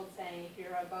threshold saying if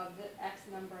you're above the X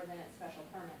number, then it's special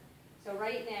permit. So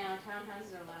right now,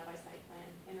 townhouses are allowed by site plan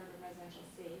in urban residential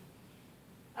C.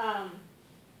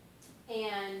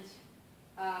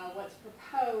 What's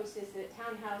proposed is that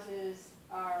townhouses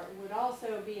would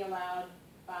also be allowed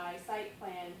by site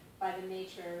plan by the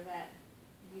nature that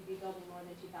you'd be building more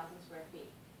than 2,000 square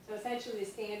feet. So essentially, the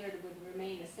standard would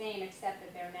remain the same, except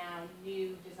that they're now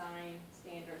new design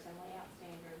standards and layout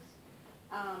standards.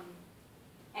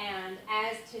 And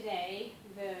as today,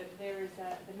 there's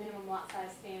the minimum lot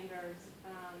size standards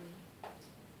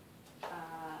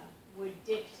would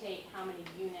dictate how many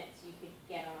units you could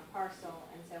get on a parcel,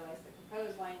 and so as the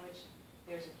proposed language,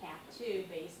 there's a cap too,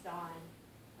 based on,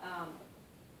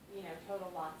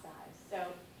 total lot size.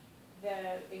 So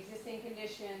the existing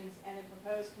conditions and the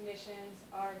proposed conditions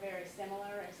are very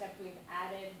similar, except we've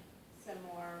added some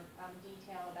more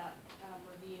detail about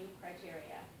review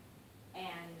criteria.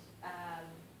 And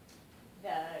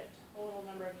the total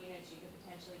number of units you could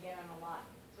potentially get on a lot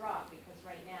drop, because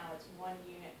right now it's 1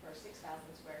 unit per 6,000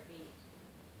 square feet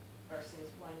versus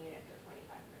 1 unit per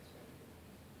 2,500 square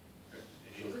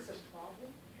feet. Is this a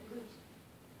problem?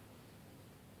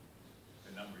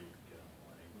 The number you can get on a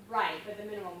lot. Right, but the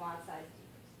minimum lot size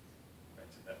decreases.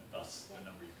 Right, so thus the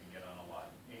number you can get on a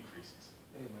lot increases.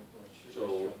 Anyway, well, sure.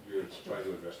 So you're trying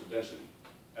to address the density.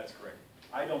 That's correct.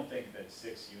 I don't think that 6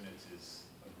 units is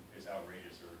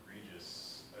outrageous or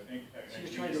egregious. I think. So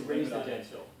you're trying to raise the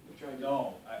density. You're trying to.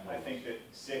 No, I think that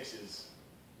 6 is,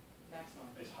 Maximum.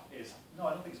 no,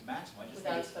 I don't think it's maximum. I just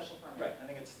Without a think it's, special permit. right, I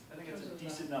think it's a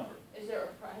decent number. Has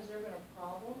there been a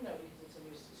problem? No, because it's a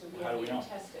new, so we How do haven't we even know?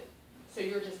 tested. So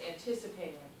you're just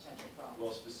anticipating a potential problem?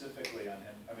 Well, specifically on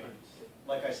him, I mean,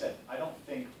 like I said, I don't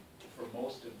think for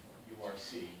most of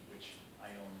URC, which I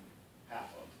own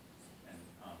half of, and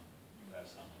you have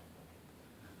some,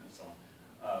 and so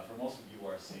on. For most of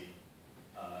URC,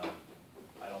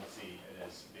 I don't see it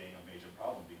as being a major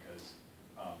problem, because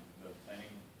the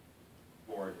planning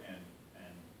board and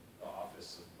the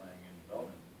Office of Planning and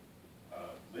Development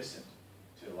listened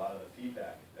to a lot of the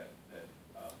feedback that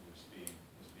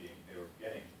they were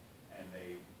getting, and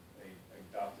they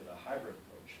adopted a hybrid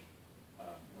approach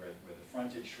where the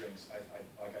frontage shrinks.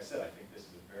 Like I said, I think this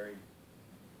is a very,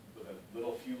 with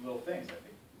a few little things, I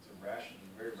think it's a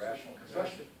very rational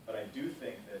construction. But I do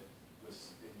think that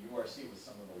in URC with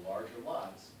some of the larger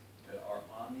lots that are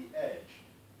on the edge,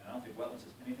 and I don't think wetlands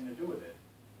has anything to do with it,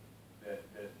 that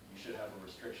you should have a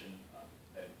restriction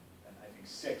and I think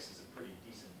 6 is a pretty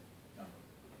decent number.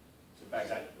 So in fact,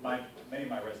 many of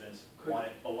my residents want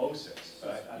it below 6,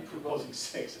 but I'm proposing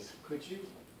 6 as. Could you, do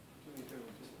me a favor,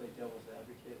 just play devil's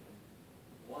advocate, and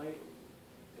why,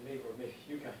 and maybe, or maybe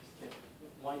you guys can,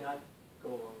 why not go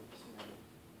along with this amendment?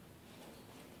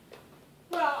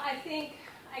 Well,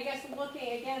 I guess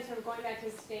looking, again, sort of going back to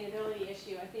the sustainability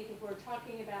issue, I think if we're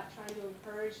talking about trying to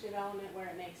encourage development where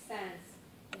it makes sense,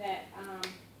 that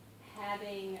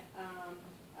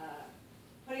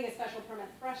putting a special permit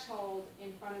threshold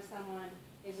in front of someone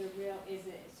is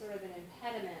sort of an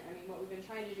impediment. I mean, what we've been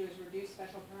trying to do is reduce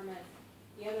special permits.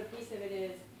 The other piece of it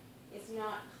is, it's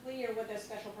not clear what those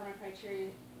special permit criteria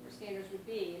or standards would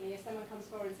be. I mean, if someone comes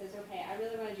forward and says, okay, I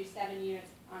really want to do 7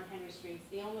 units on Henry Street,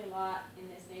 it's the only lot in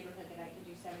this neighborhood that I can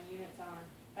do 7 units on,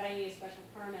 but I need a special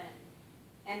permit.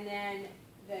 And then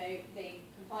they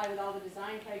comply with all the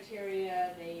design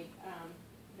criteria, the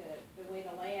way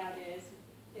the layout is,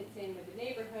 fits in with the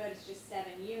neighborhood, it's just 7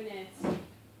 units,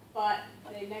 but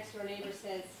the next door neighbor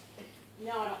says,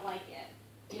 no, I don't like it.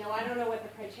 I don't know what the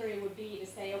criteria would be to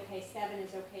say, okay, 7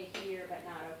 is okay here, but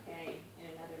not okay in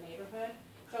another neighborhood.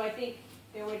 So I think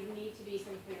there would need to be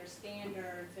some clear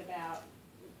standards about,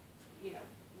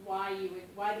 why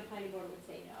the planning board would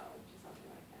say no to something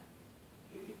like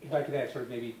that. If I could add sort of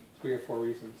maybe 3 or 4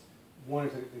 reasons. One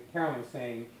is that Carolyn was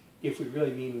saying, if we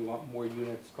really mean we want more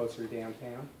units closer to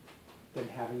downtown, then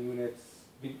having units,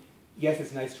 yes,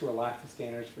 it's nice to relax the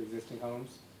standards for existing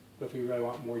homes, but if we really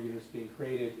want more units being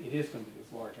created, it is going to be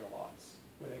these larger lots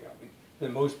where they go. I mean, for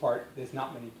the most part, there's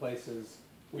not many places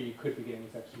where you could be getting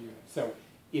these extra units. So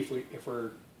if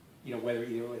we're, whether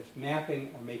either it's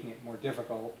mapping or making it more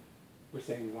difficult, we're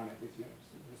saying we want at least units.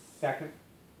 The second,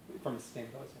 from a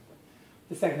sustainability standpoint,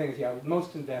 the second thing is,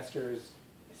 most investors,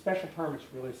 special permit's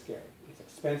really scary. It's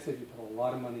expensive, you put a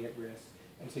lot of money at risk,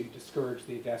 and so you discourage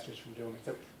the investors from doing it.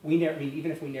 So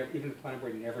even if the planning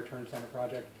board never turns down a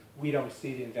project, we don't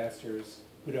see the investors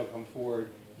who don't come forward.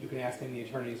 You can ask any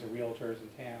attorneys or realtors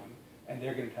in town, and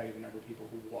they're going to tell you the number of people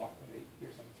who walk when they hear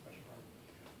something special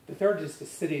permit. The third is the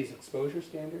city's exposure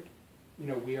standard.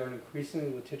 We are an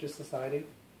increasingly litigious society,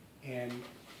 and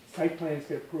site plans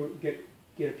get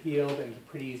appealed, and it's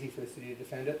pretty easy for the city to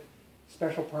defend it.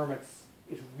 Special permits,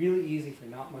 it's really easy for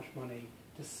not much money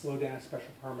to slow down a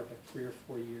special permit for 3 or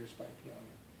 4 years by appealing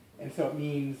it. And so it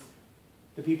means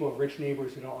the people of rich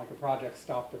neighbors who don't like a project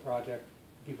stop the project.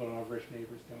 The people who don't have rich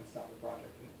neighbors don't stop the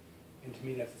project. And to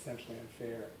me, that's essentially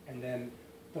unfair. And then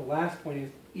the last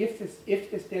point is,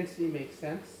 if this density makes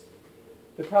sense,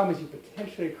 the problem is you're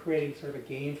potentially creating sort of a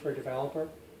game for a developer.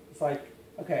 It's like,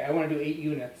 okay, I want to do 8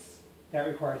 units. That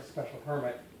requires a special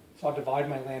permit. So I'll divide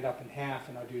my land up in half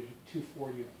and I'll do 2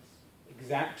 4 units.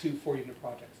 Exact 2 4-unit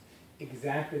projects.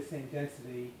 Exactly the same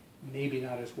density, maybe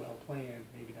not as well planned,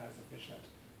 maybe not as efficient,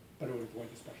 but it would avoid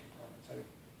the special permits. I think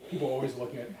people are always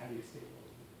looking at how do you stabilize.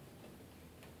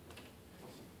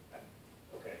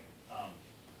 Okay,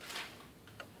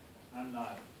 I'm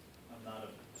not a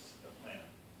planner,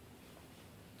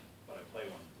 but I play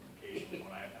one occasionally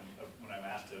when I'm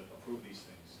asked to approve these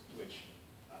things, which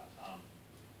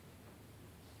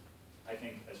I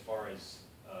think as far as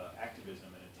activism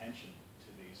and attention to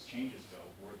these changes go,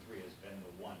 Ward 3 has been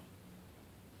the one.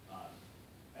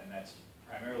 And that's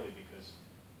primarily because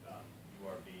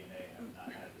URB and A have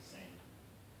not had the same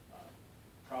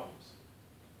problems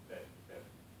that the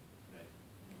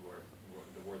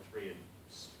Ward 3 and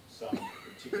some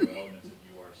particular elements of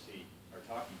URC are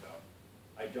talking about.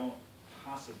 I do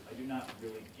not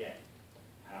really get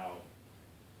how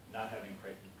not having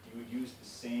criteria, you would use the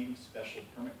same special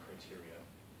permit criteria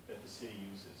that the city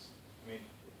uses. I mean,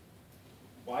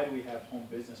 why do we have home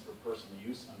business for personal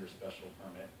use under special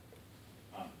permit?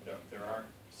 There aren't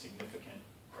significant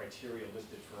criteria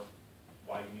listed for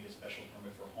why you need a special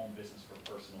permit for home business for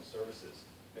personal services.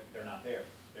 They're not there.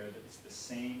 It's the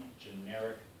same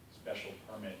generic special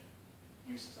permit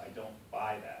uses. I don't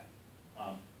buy that.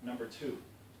 Number 2,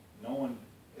 no one,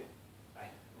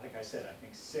 like I said, I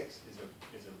think 6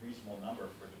 is a reasonable number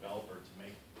for a developer to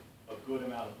make a good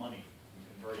amount of money from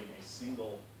converting a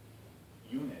single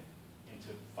unit into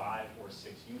 5 or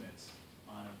 6 units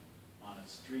on a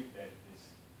street that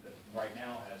right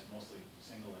now has mostly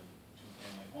single and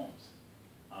 2-family homes.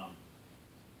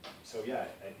 So yeah,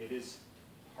 it is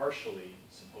partially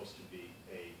supposed to be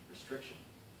a restriction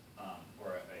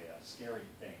or a scary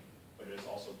thing, but it is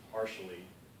also partially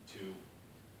to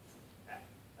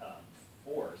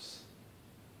force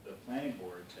the planning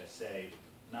board to say,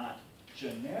 not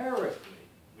generically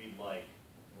we'd like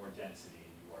more density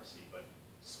in URC, but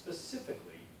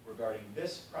specifically regarding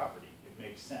this property, it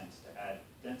makes sense to add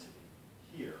density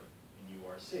here in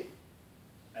URC.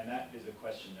 And that is a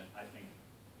question that I think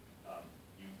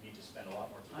you need to spend a lot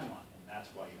more time on, and that's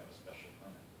why you have a special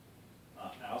permit.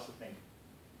 And I also think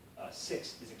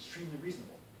 6 is extremely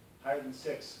reasonable. Higher than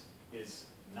 6 is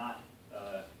not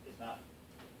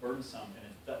burdensome, and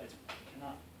it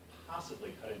cannot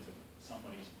possibly cut into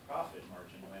somebody's profit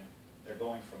margin when they're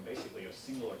going from basically a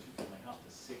single or 2-family house to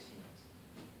 6 units.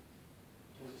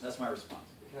 That's my response.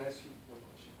 Can I ask you one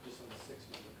question, just on the 6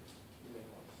 number, because you made a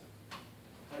lot of sense.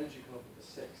 How did you come up with the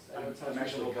 6? I know it sounds I'm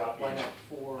actually reasonable, but why copying.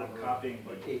 not 4 I'm or copying,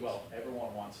 but 8? well, everyone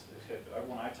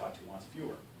I talk to wants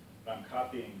fewer. But I'm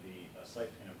copying the site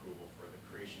plan approval for the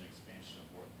creation and expansion of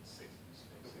more than 6 new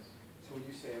Okay. spaces. So when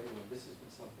you say everyone, this has been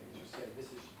something, as you say, this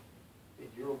is, in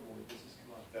your ward, this has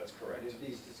come up. That's correct. And in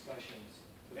these discussions,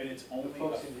 And it's the only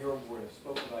folks a- in your ward have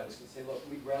spoken about this and say, look,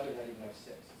 we'd rather not even have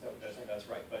 6. Is that what you're saying? That's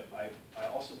right, but I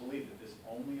also believe that this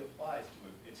only applies to,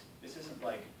 this isn't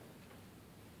like,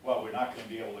 well, we're not gonna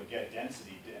be able to get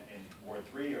density in Ward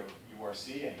 3 or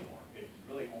URC anymore. It's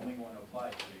really only going to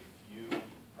apply to a few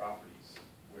properties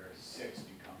where 6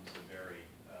 becomes a very,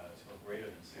 or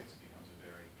greater than 6 becomes a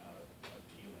very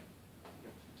appealing.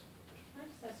 Can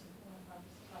I just ask you one about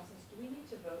this process? Do we need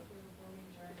to vote here before we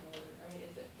adjourn? Or,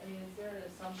 is there an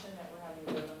assumption that we're having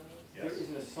a vote on these? Yes. There is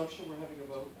an assumption we're having a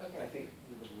vote. Okay. I think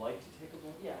we would like to take a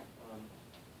vote. Yeah. Um,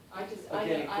 I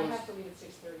Again, it have goes- to leave at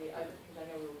 6:30, because I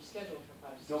know we were scheduled for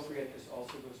 5 to 6. Don't forget, this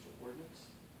also goes to ordinance.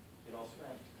 It also goes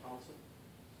Right. to council.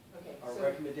 Okay, Our so,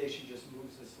 recommendation just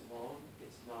moves us along.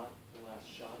 It's not the last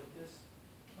shot at this.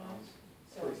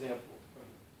 so. For example, No,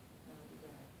 go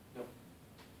ahead. no.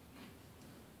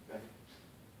 Go ahead.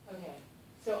 Okay,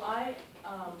 so I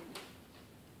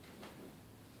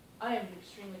am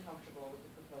extremely comfortable with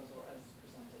the proposal as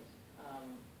presented.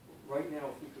 Right now,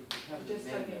 if we could have an Just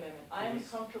like the amendment. amendment, I am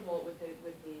please. comfortable with the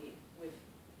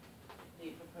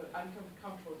I'm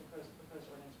comfortable with the proposed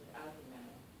ordinance without the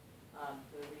amendment,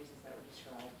 for the reasons that were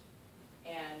described.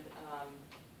 And,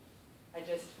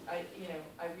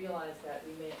 I realize that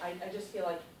I just feel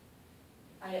like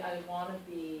I wanna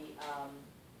be,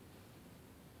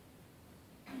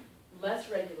 less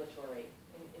regulatory,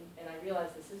 and I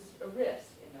realize this is a risk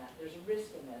in that, there's a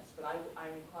risk in this, but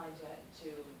I'm inclined to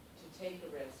take the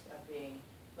risk of being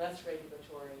less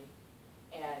regulatory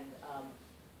and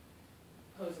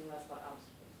posing less obstacles.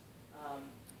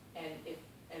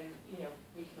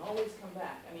 We can always come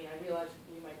back. I mean, I realize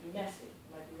we might be messy,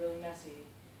 it might be really messy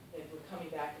that we're coming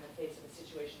back in the face of a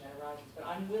situation that arises, but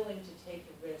I'm willing to take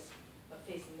the risk of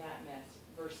facing that mess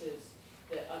versus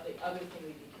the other thing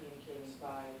we'd be communicating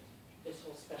by this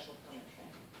whole special permit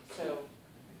thing. So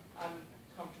I'm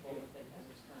comfortable with it as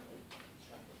it's currently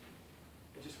constructed.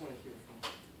 I just want to hear from,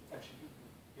 actually,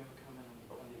 you have a comment on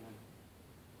the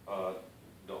amendment?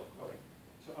 No. Okay,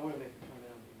 so I want to make a comment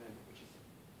on the amendment, which is,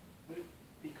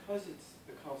 because it's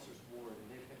the counselor's ward and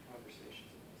they've had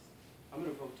conversations on this, I'm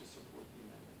going to vote to support the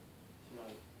amendment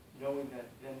tonight, knowing that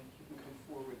then you can come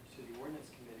forward to the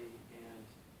ordinance committee and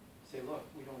say, look,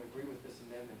 we don't agree with this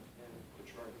amendment, and put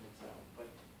your arguments out. But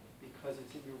because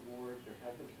it's in your ward, there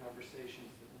have been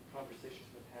conversations in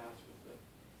the past with the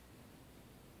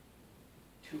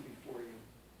two before you,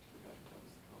 I forgot that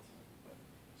was the council. But,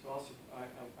 so also, I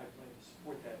plan to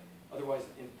support that. Otherwise,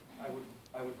 I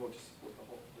would vote to support the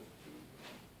whole,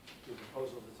 the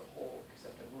proposal as a whole,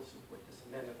 except I will support this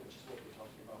amendment, which is what we're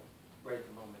talking about right at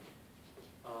the moment.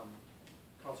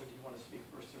 Counselor, do you want to speak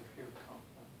first or here?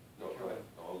 No, go ahead.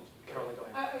 Caroline, go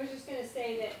ahead. I was just gonna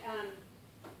say that,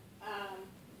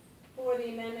 for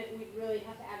the amendment, we'd really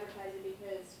have to advertise it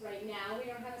because right now, we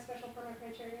don't have a special permit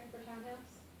criteria for townhouse.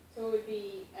 So it would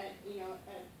be a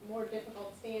more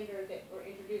difficult standard that we're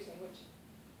introducing, which,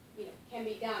 can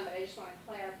be done, but I just wanna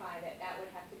clarify that that would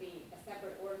have to be a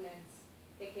separate ordinance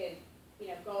that could,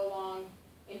 go along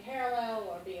in parallel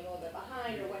or be a little bit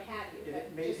behind or what have you. It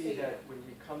But may just so be you know. that when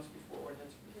it comes before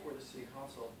ordinance, before the city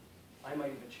council, I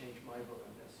might even change my vote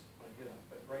on this when I get up.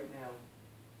 But right now,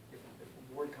 if a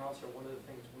ward council, one of the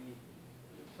things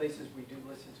the places we do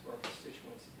listen to our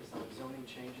constituents is on zoning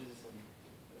changes and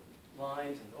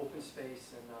lines and open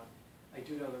space. And I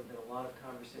do know there have been a lot of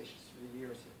conversations through the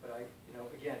years. But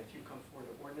again, if you come forward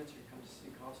to ordinance or you come to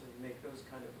city council, you make those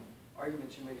kind of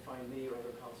arguments, you may find me or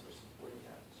other councilors supporting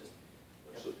that. It's just.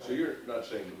 So you're not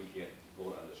saying that we can't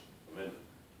vote on this amendment?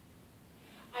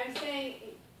 I'm saying,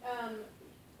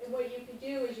 what you could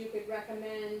do is you could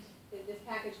recommend that this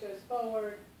package goes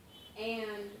forward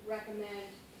and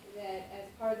recommend that as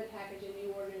part of the package, a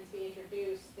new ordinance be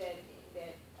introduced that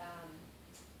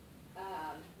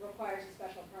requires a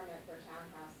special permit for a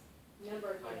townhouse,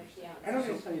 number of units beyond. I don't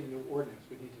think it's any new ordinance,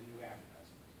 we need a new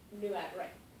advertisement. New ad,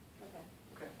 right, okay,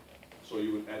 Okay. So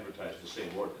you would advertise the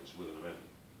same ordinance with an amendment?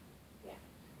 yeah.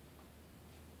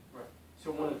 Right.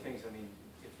 So one of the things,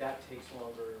 if that takes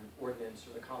longer, an ordinance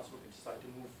or the council could decide to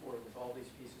move forward with all these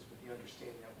pieces with the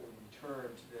understanding that we'll return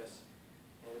to this,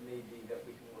 and it may be that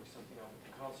we can work something out with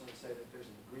the council and say that there's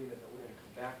an agreement that we're going to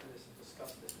come back to this and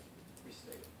discuss this and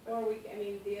restate it. Or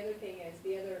the other thing is,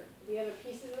 the other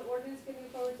pieces of the ordinance could move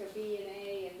forward, so B and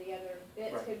A and the other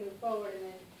bits Right. could move forward,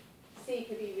 and then C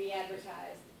could be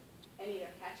re-advertised and either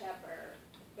catch up or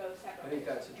go separately. I think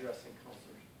or that's something. addressing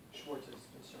Councilor Schwartz's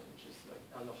concern, which is like,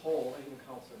 on the whole, even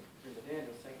Councilor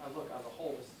Daniel saying, look, on the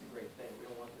whole, this is a great thing. We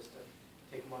don't want this to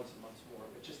take months and months more,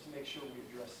 but just to make sure we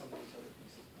address some of these other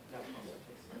pieces. Now, Councilor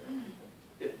takes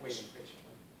it. Waiting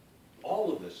patiently.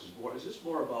 All of this is this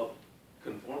more about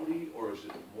conformity or is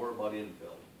it more about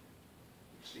infill?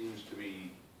 It seems to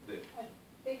be that, I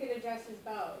think it addresses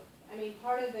both.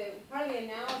 Part of the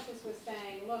analysis was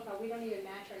saying, look, we don't even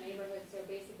match our neighborhoods, so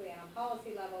basically on a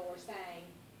policy level, we're saying,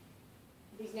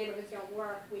 these neighborhoods don't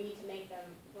work, we need to make them,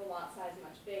 the lot size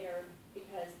much bigger,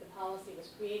 because the policy was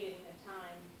created in a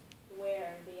time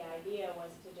where the idea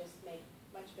was to just make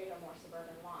much bigger, more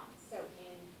suburban lots. So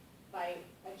by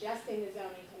adjusting the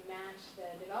zoning to match the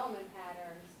development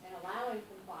patterns and allowing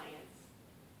compliance,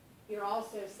 you're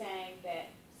also saying that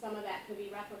some of that could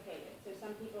be replicated. So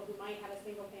some people who might have a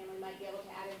single family might be able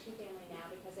to add a two-family now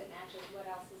because it matches what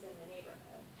else is in the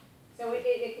neighborhood. So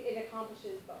it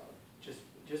accomplishes both. Just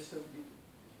so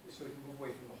we can move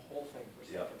away from the whole thing for a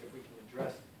Yeah. second, if we can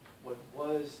address what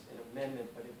was an amendment,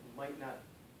 but it might not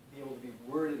be able to be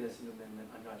worded as an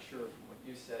amendment, I'm not sure from what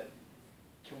you said.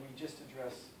 Can we just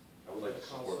address? I would like to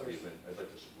support the Councilors? amendment. I'd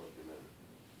like to support the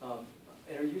amendment.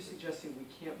 And are you suggesting we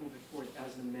can't move it forward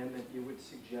as an amendment? You would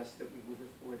suggest that we move it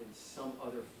forward in some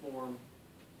other form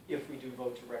if we do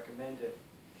vote to recommend it?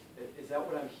 Is that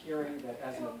what I'm hearing, that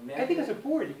as an amendment? I think as a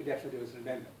board, you could definitely do it as an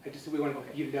amendment. We want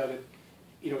Okay. you to know that,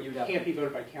 You'd have can't to- be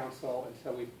voted by council, and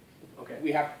so Okay.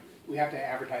 we have to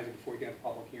advertise it before we get a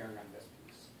public hearing on this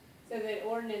piece. So the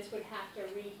ordinance would have to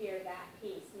rehear that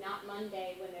piece, not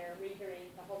Monday when they're rehearing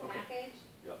the whole Okay. package.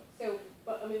 Yeah. So,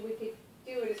 we could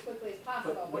do it as quickly as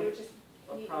possible, but would it would just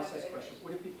A need process another question,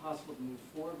 would it be possible to move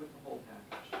forward with the whole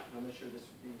package? And I'm not sure this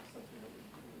would be something that we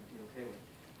would be okay with.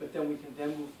 But then we can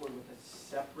then move forward with a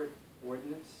separate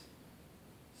ordinance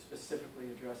specifically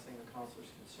addressing the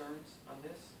councilor's concerns on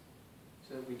this,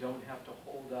 so that we don't have to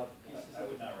hold up pieces I of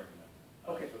would it. not recommend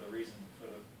that. Okay. For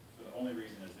the So the only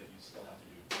reason is that you still have to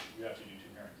do 2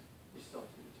 hearings. You still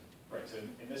have to do two. Right, so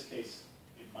in this case,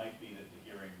 it might be that the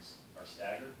hearings are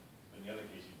staggered, but in the other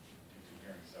case, you do 2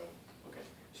 hearings, so. Okay,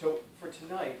 so for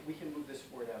tonight, we can move this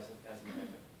forward as an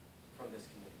amendment from this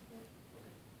committee. Okay.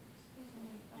 Excuse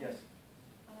me. Yes,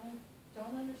 I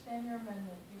don't understand your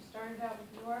amendment. You started out with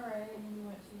URA and then you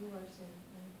went to URC,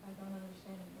 and I don't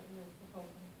understand what you're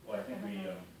proposing. Well, I think we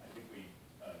Amendment. I think we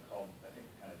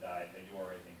kind of died, the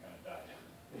URA thing kind of died.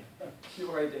 you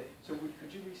already did. So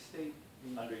could you restate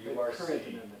Under the URC, current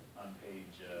amendment? on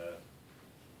page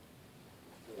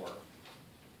 4,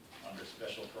 under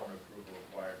special permit approval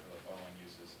required for the following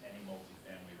uses, any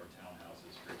multifamily or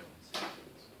townhouses greater than 6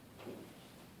 units.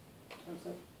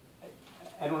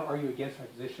 I don't want to argue against my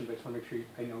position, but I just want to make sure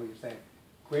I know what you're saying.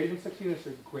 Greater than 6 units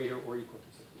or greater or equal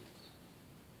to 6 units?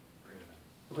 Greater than.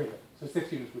 Greater, so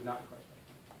 6 units would not require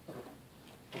special permit.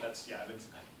 Okay. That's, yeah, that's,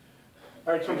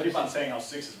 All right, I keep on saying how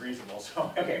 6 is reasonable,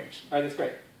 so. Okay, all right, that's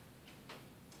great.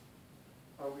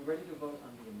 Are we ready to vote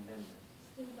on the amendment?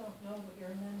 Still don't know what your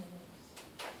amendment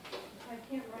is. I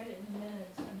can't write it in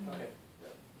minutes. I mean, Okay,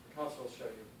 council will show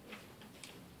you.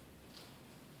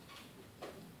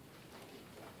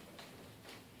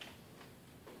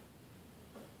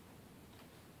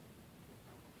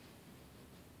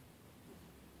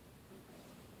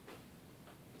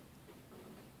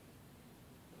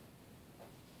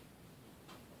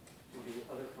 Do the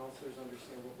other councilors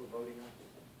understand what we're voting on?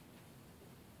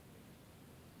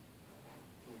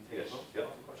 Can we take a Yes, vote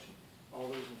yep. on the question? All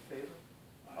those in favor?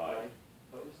 Aye.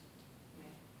 Opposed?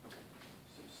 Okay.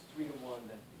 So it's 3-1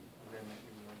 that the amendment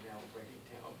you are now writing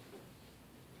down passes.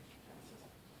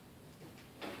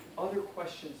 Other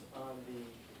questions on the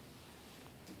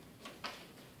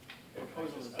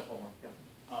proposal? Just a couple more. Yeah.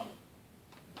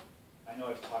 I know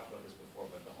I've talked about this before,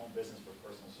 but the home business for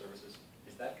personal services,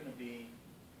 is that gonna be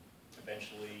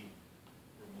eventually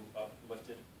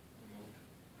uplifted, removed?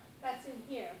 That's in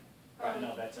here. Right,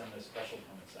 no, that's in the special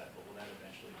permit side, but will that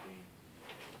eventually be,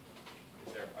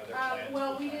 are there plans?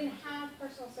 Well, for we didn't time? have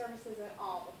personal services at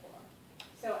all before.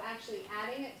 So actually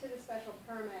adding it to the special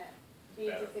permit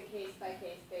means it's a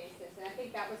case-by-case basis. And I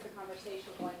think that was the conversation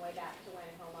going way back to when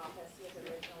home office was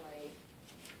originally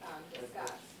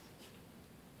discussed.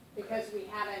 Because we've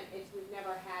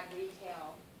never had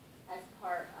retail as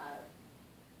part of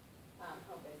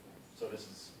home business. So this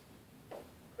is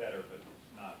better, but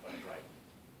not quite right.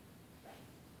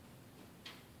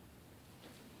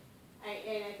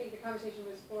 And I think the conversation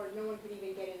was for, no one could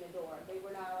even get in the door. They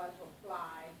were not allowed to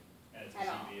apply. And it's At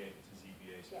all. a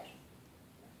ZBA Yes. section.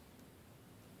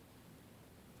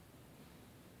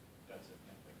 That's it,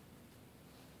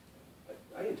 I think.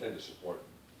 I intend to support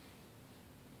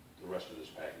the rest of this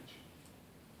package,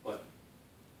 but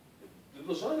did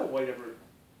Lozana White ever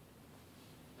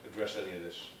address any of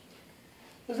this?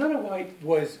 Lozana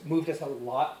White moved us a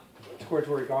lot towards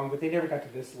where we're going, but they never got to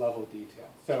this level of detail.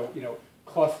 So,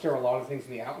 cluster, a lot of things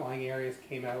in the outlying areas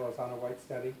came out of Lozana White's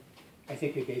study. I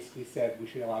think they basically said we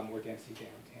should allow more density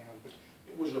downtown. But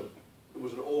It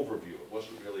was an overview, it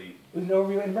wasn't really, it was no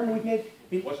real, and remember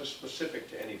it wasn't specific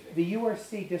to anything. the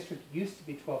URC district used to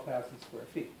be 12,000 square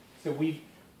feet. So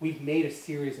we've made a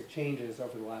series of changes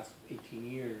over the last 18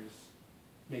 years,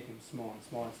 making them smaller and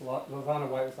smaller. So Lozana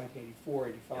White was like 84,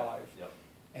 85. Yep.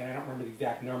 And I don't remember the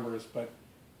exact numbers, but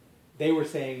they were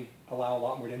saying allow a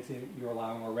lot more density than you're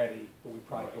allowing already, but we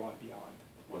probably Right. go on beyond.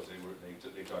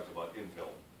 They talked about infill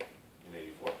in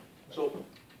 '84. So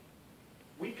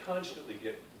we constantly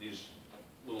get these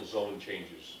little zone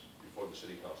changes before the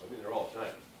city council. I mean, they're all the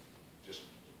time. Just,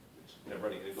 it's never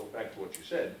ending. And go back to what you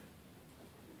said,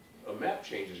 a map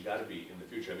change has got to be in the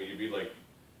future. I mean, you'd be like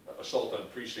Assault on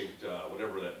Precinct,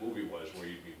 whatever that movie was, where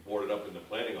you'd be boarded up in the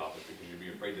planning office because you'd be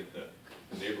afraid that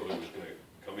the neighborhood was going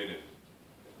to come in and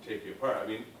take you apart. I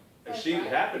mean, I've seen it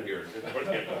happen here in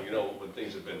Northampton, when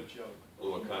things have been a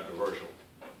little controversial.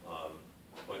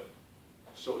 But,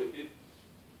 so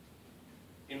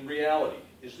in reality,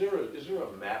 is there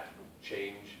a map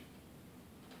change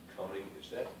coming? Is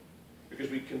that, because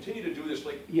we continue to do this,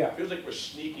 like, Yeah. it feels like we're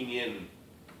sneaking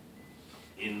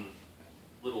in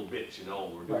little bits, we're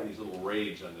doing Right. these little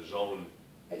raids on the zone.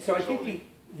 So I think zoning.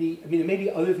 there may be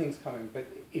other things coming, but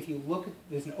if you look at,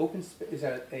 there's an there's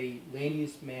a land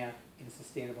use map in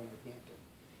Sustainable Northampton.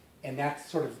 And that's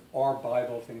sort of our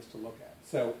Bible of things to look at.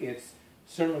 So it's,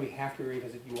 certainly we have to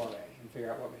revisit URA and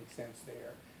figure out what makes sense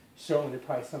there. Certainly there are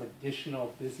probably some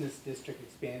additional business district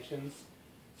expansions.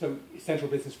 So central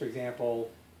business, for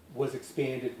example, was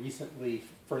expanded recently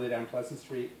further down Pleasant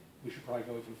Street. We should probably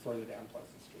go even further down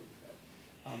Pleasant Street with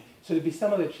that. So there'd be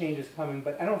some other changes coming,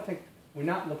 but I don't think, we're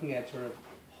not looking at sort of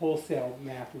wholesale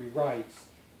map rewrites.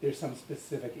 there's some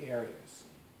specific areas.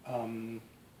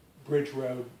 Bridge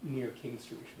Road near King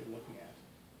Street we should be looking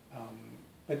at.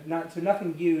 But not, so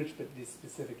nothing huge, but these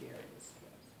specific areas.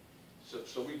 Yes.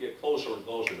 So we get closer and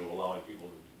closer to allowing people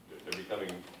to, they're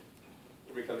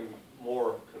becoming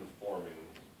more conforming,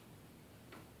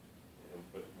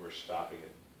 but we're stopping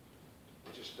it.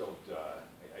 We just don't,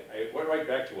 I went right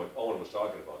back to what Owen was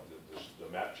talking about, the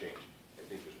map change, I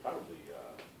think is probably,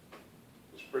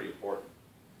 is pretty important.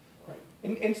 Right.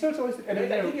 And so it's always, And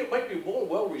I think it might be more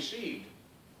well-received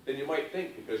than you might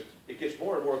think, because it gets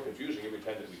more and more confusing every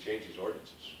time that we change these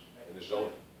ordinances and the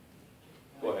zoning.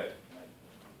 Go ahead.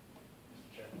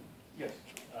 Mr. Chairman, Yes.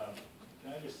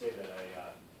 can I just say that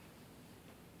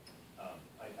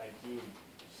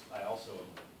I also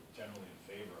am generally in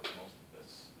favor of most of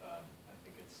this. I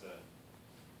think it's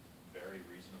very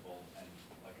reasonable, and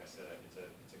like I said,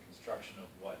 it's a construction of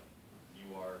what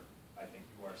I think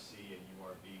URC and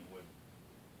URB would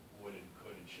and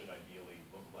could and should ideally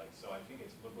look like. So I think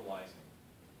it's liberalizing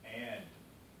and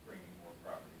bringing more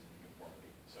properties into conformity.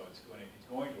 So it's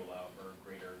going to allow for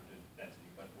greater density,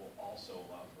 but will also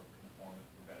allow for more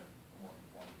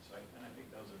conformity. So I think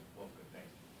those are both good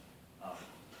things.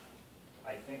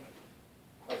 I think,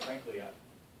 quite frankly,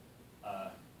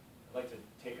 I'd like to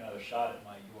take another shot at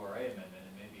my URA amendment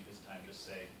and maybe this time just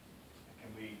say, can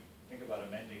we think about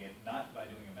amending it not by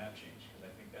doing a map change, because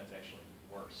I think that's actually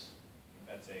worse.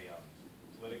 I think that's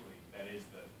politically, that is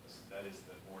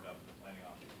the board of the planning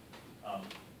office.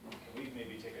 Can we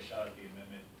maybe take a shot at the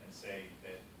amendment and say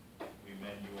that we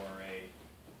amend URA,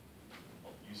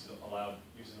 uses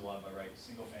allowed by right,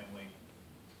 single family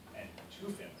and two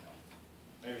family home?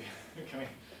 Maybe,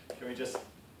 can we just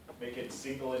make it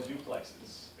single and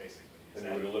duplexes, basically? And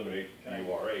you would eliminate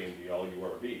URA and the all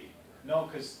URB. No,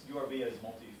 because URB has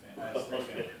has three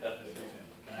family.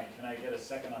 Can I get a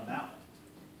second on that one?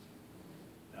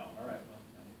 No, all right, well.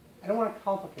 I don't want to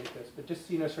complicate this, but just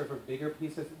so you know, sort of for bigger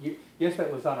pieces, yes,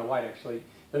 that Lozano White actually.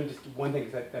 Let me just do one thing,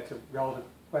 because that's a relevant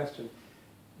question.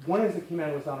 One is that came out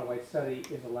of Lozano White study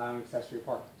is allowing accessory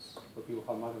apartments, what people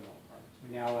call mother-in-law apartments.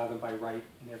 We now allow them by right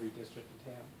in every district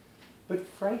in town. But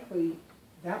frankly,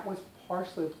 that was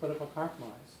partially a political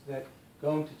compromise, that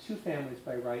going to two families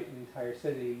by right in the entire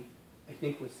city, I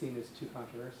think was seen as too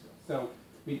controversial. So,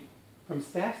 from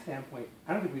staff standpoint,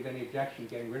 I don't think we have any objection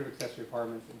getting rid of accessory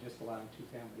apartments and just allowing two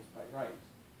families by right.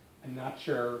 I'm not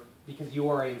sure, because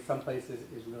URA in some places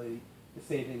is really the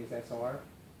same thing as SR.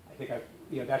 I think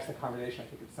that's the conversation I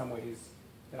think in some ways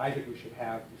that I think we should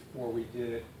have before we did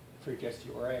it for just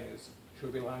URA is,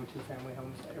 should we be allowing two family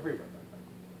homes everywhere by right?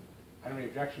 I don't have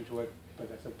any objection to it, but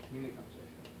that's a community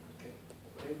conversation. Okay,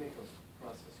 let me make a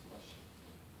process question.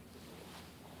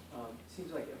 It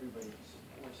seems like everybody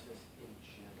supports this in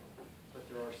general, but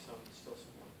there are still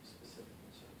some more specific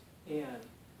concerns. And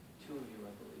two of you,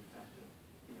 I believe, have to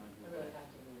be on I your really way.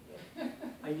 have to move it.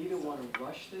 I neither want to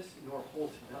rush this nor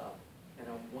hold it up, and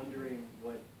I'm wondering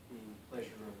what the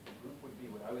pleasure of the group would be.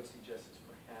 What I would suggest is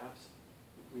perhaps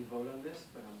we vote on this,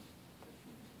 but if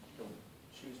you don't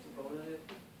choose to vote on it,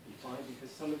 be fine,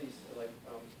 because some of these, like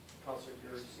Counselor,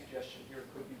 your suggestion here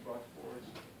could be brought forward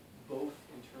both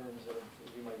in terms of,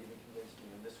 you might even convince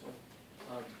me on this one,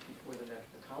 before the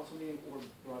next council meeting, or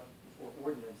brought before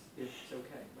ordinance, if it's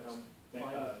okay, but I'm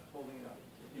fine with holding it up.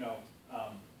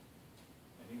 I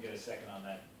didn't get a second on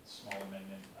that small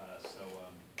amendment, so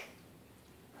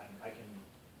I can,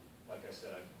 like I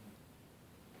said,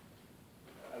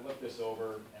 I looked this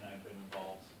over and I've been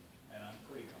involved, and I'm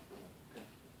pretty comfortable.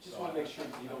 Just So want to make sure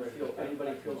that you don't feel,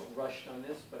 anybody feels I- rushed on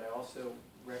this, but I also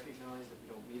recognize that we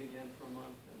don't meet again for a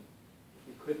month, and if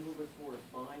we could move it forward,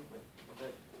 fine, but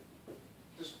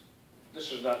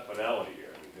This is not finality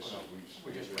here. I mean, this is,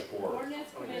 we just before. Ordinance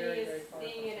Oh, committee very is far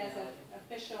seeing it as an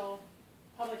official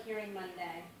public hearing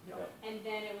Monday. Yeah. And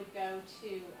then it would go to,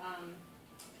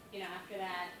 after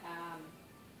that,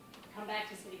 come back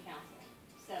to city council.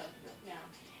 So, no.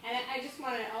 And I just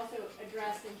want to also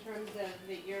address in terms of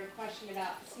your question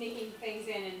about sneaking things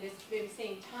in and just been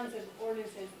seeing tons of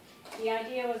ordinances. The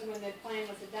idea was when the plan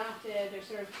was adopted, there's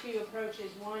sort of two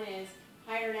approaches. One is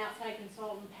hire an outside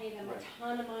consultant, pay them a Right.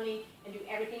 ton of money and do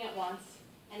everything at once.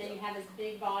 And then you have this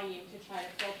big volume to try to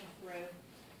filter through.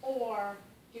 Or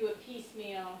do it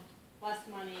piecemeal, less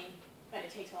money, but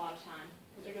it takes a lot of time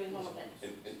because they're doing little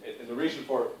bits. And the reason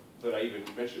for that I even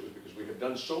mentioned it was because we have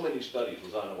done so many studies,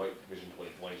 Lozano White Commission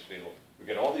 2020, we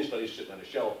get all these studies sitting on a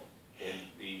shelf, and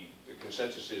the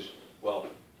consensus is, well,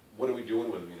 what are we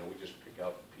doing with them? We just pick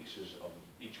out pieces of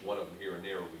each one of them here and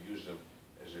there, and we use them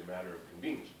as a matter of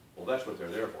convenience. Well, that's what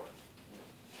they're there for. I mean,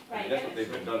 Right. that's what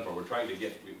they've been done for. We're trying to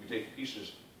get, we take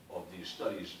pieces of these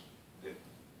studies that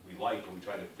we we like, and we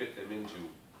try to fit them into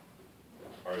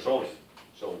our zoning.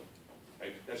 So,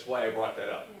 that's why I brought that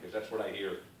up, because that's what I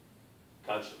hear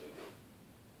constantly.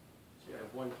 So you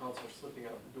have one counselor slipping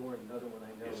out the door and another one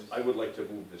I know Yes, is. I would like to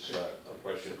move this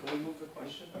question So can we move the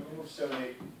question? I move 7,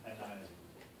 8, and 9 as a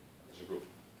group. as a group.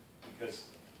 Because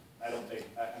I don't think,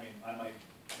 I mean, I might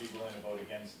be willing to vote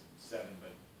against 7, but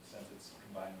since it's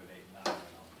combined with 8 and 9, I don't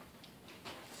know.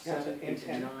 Yeah, 7, and 8,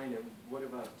 10. 9, and what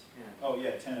about 10? Oh,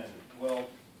 yeah, 10 is, well,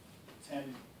 10,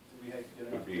 did we get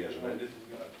enough? Would be as amended. Did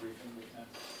we get a briefing with 10?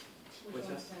 What's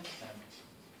that? 10.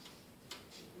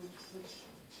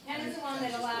 10 is the one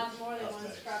that allows more than one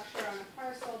Aesthetics. structure on a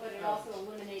parcel, but it also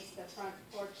eliminates the front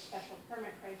porch special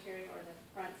permit criteria or the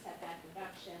front setback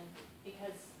reduction,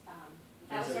 because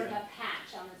that was sort of a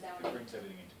patch on the It zoning. brings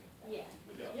everything into. Yeah.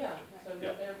 with the- Yeah, so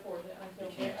Yeah. therefore, I You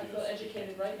can't do feel this.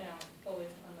 educated right now, fully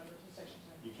on number 2, section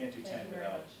 10. You can't do Thank 10 you very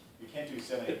without, much. you can't do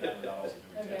 7, 8, 9 without also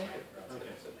doing 10. Okay.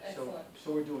 Okay, Excellent. so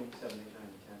we're doing 7, 8, 9,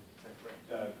 and 10, is that correct?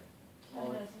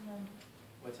 All in- Ten as amended.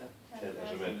 What's that? 10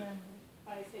 as amended.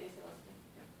 By city solicitor.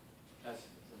 That's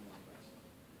the number.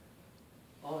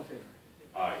 All in favor?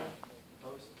 Aye.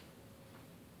 Opposed?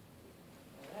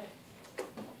 All right.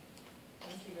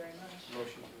 Thank you very much.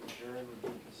 Motion to adjourn would be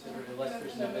considered unless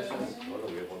there's no business. Oh, no,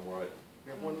 we have one more item.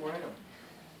 We have one more item.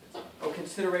 Oh,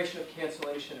 consideration of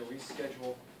cancellation and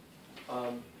reschedule.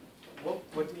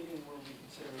 What meeting were we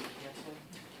considering canceling?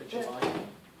 The July?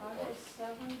 August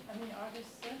 7th,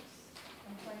 August 6th,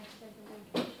 I'm planning to take a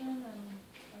vacation, and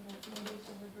other committees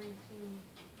have agreed to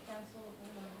cancel or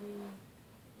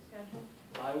reschedule.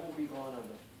 I will be gone on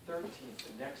the 13th,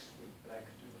 the next week, but I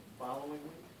could do the following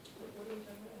week. What are you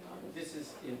talking about? This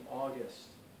is in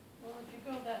August. Well, if you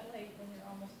go that late, then you're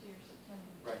almost to your September.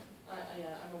 Right.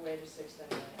 I'm away to 6th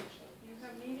anyway, actually. You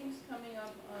have meetings coming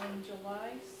up on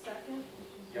July 2nd,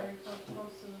 which is very close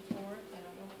to the 4th. I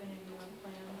don't know if any of you have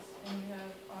plans. And you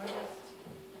have August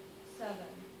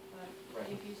 7th. But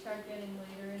Right. if you start getting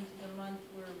later into the month,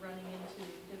 we're running into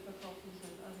difficulties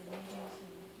with other meetings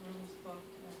and rooms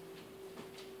booked.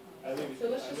 I leave So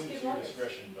let's I just leave it skip to your August.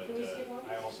 discretion, but Can we skip I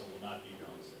August? also will not be here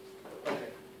on the 6th.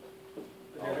 Okay.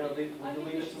 You're gonna leave, I we'll think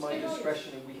leave we it to should my skip August. discretion,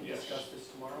 and we can Yes. discuss this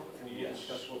tomorrow, and we'll Yes.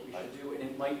 discuss what we should do, and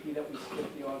it might be that we skip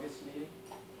the August meeting.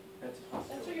 That's a That's what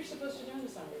possibility. you're supposed to do in the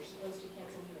summer, you're supposed to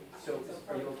cancel meetings. So, It's a are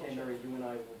part you of okay, culture. Mary? You and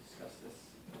I will discuss this,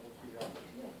 and we'll figure out.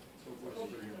 Yeah. So we'll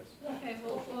Culture units. Yeah, Okay, it's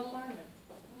well, cultural environment.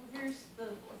 Here's the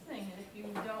thing, if you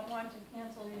don't want to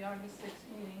cancel the August 6th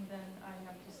meeting, then I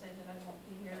have to say that I won't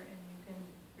be here, and you can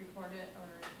report it or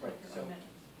Right, take so- your own minutes.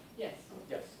 Yes,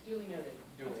 Yes, duly noted.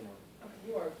 duly noted.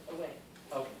 You are away.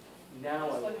 Okay, now I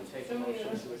Just will like take a so many motion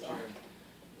of us to was on. adjourn.